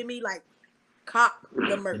 Do you hear me? Like, cop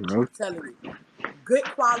the merch. I'm telling you. Good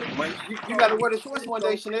quality. You got to wear the shorts one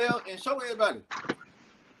day, Chanel, and show everybody.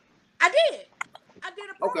 I did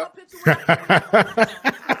a promo picture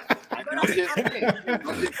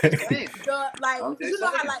with you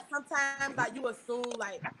know how like sometimes like you assume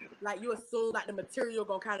like the material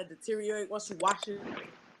gonna kind of deteriorate once you wash it.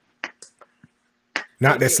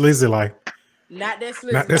 Not that Slizzy like. Not that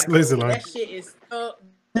Slizzy. Not that Slizzy like. That shit is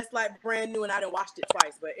that's like brand new and I done washed it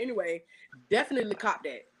twice. But anyway, definitely cop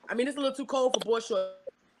that. I mean, it's a little too cold for boy shorts.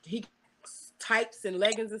 He tights and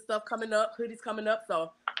leggings and stuff coming up, hoodies coming up.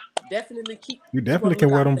 So definitely You definitely can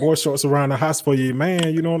wear them boy shorts around the house for your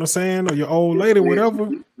man. You know what I'm saying, or your old lady, whatever.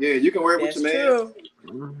 Yeah, you can wear it with your man.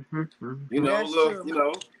 True. You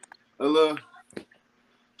know, a little.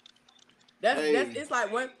 That's it's like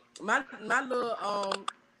what my little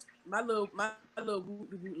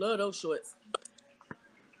love those shorts.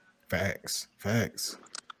 Facts.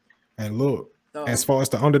 And look, as far as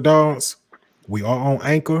the Underdogs, we are on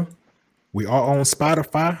Anchor. We are on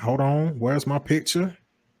Spotify. Hold on. Where's my picture?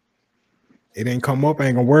 It didn't come up. I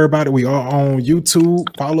ain't gonna worry about it. We are on YouTube.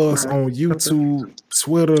 Follow us on YouTube,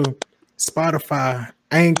 Twitter, Spotify,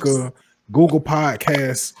 Anchor, Google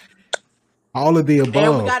Podcasts, all of the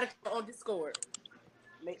above. And we got it on Discord.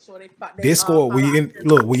 Make sure they Discord. We in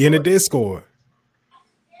the Discord.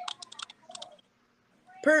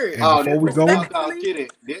 Period. Before we go,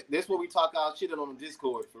 this where we talk our shit on the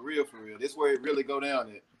Discord. For real. This where it really go down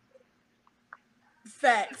at.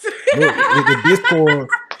 Facts. Look, with the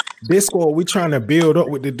Discord, we trying to build up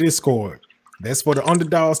with the Discord. That's for the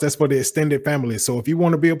Underdogs. That's for the extended family. So if you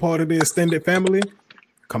want to be a part of the extended family,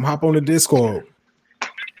 come hop on the Discord.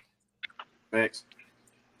 Thanks.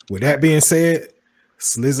 With that being said,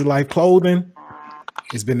 Slizzy Life Clothing.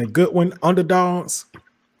 It's been a good one. Underdogs.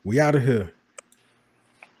 We out of here.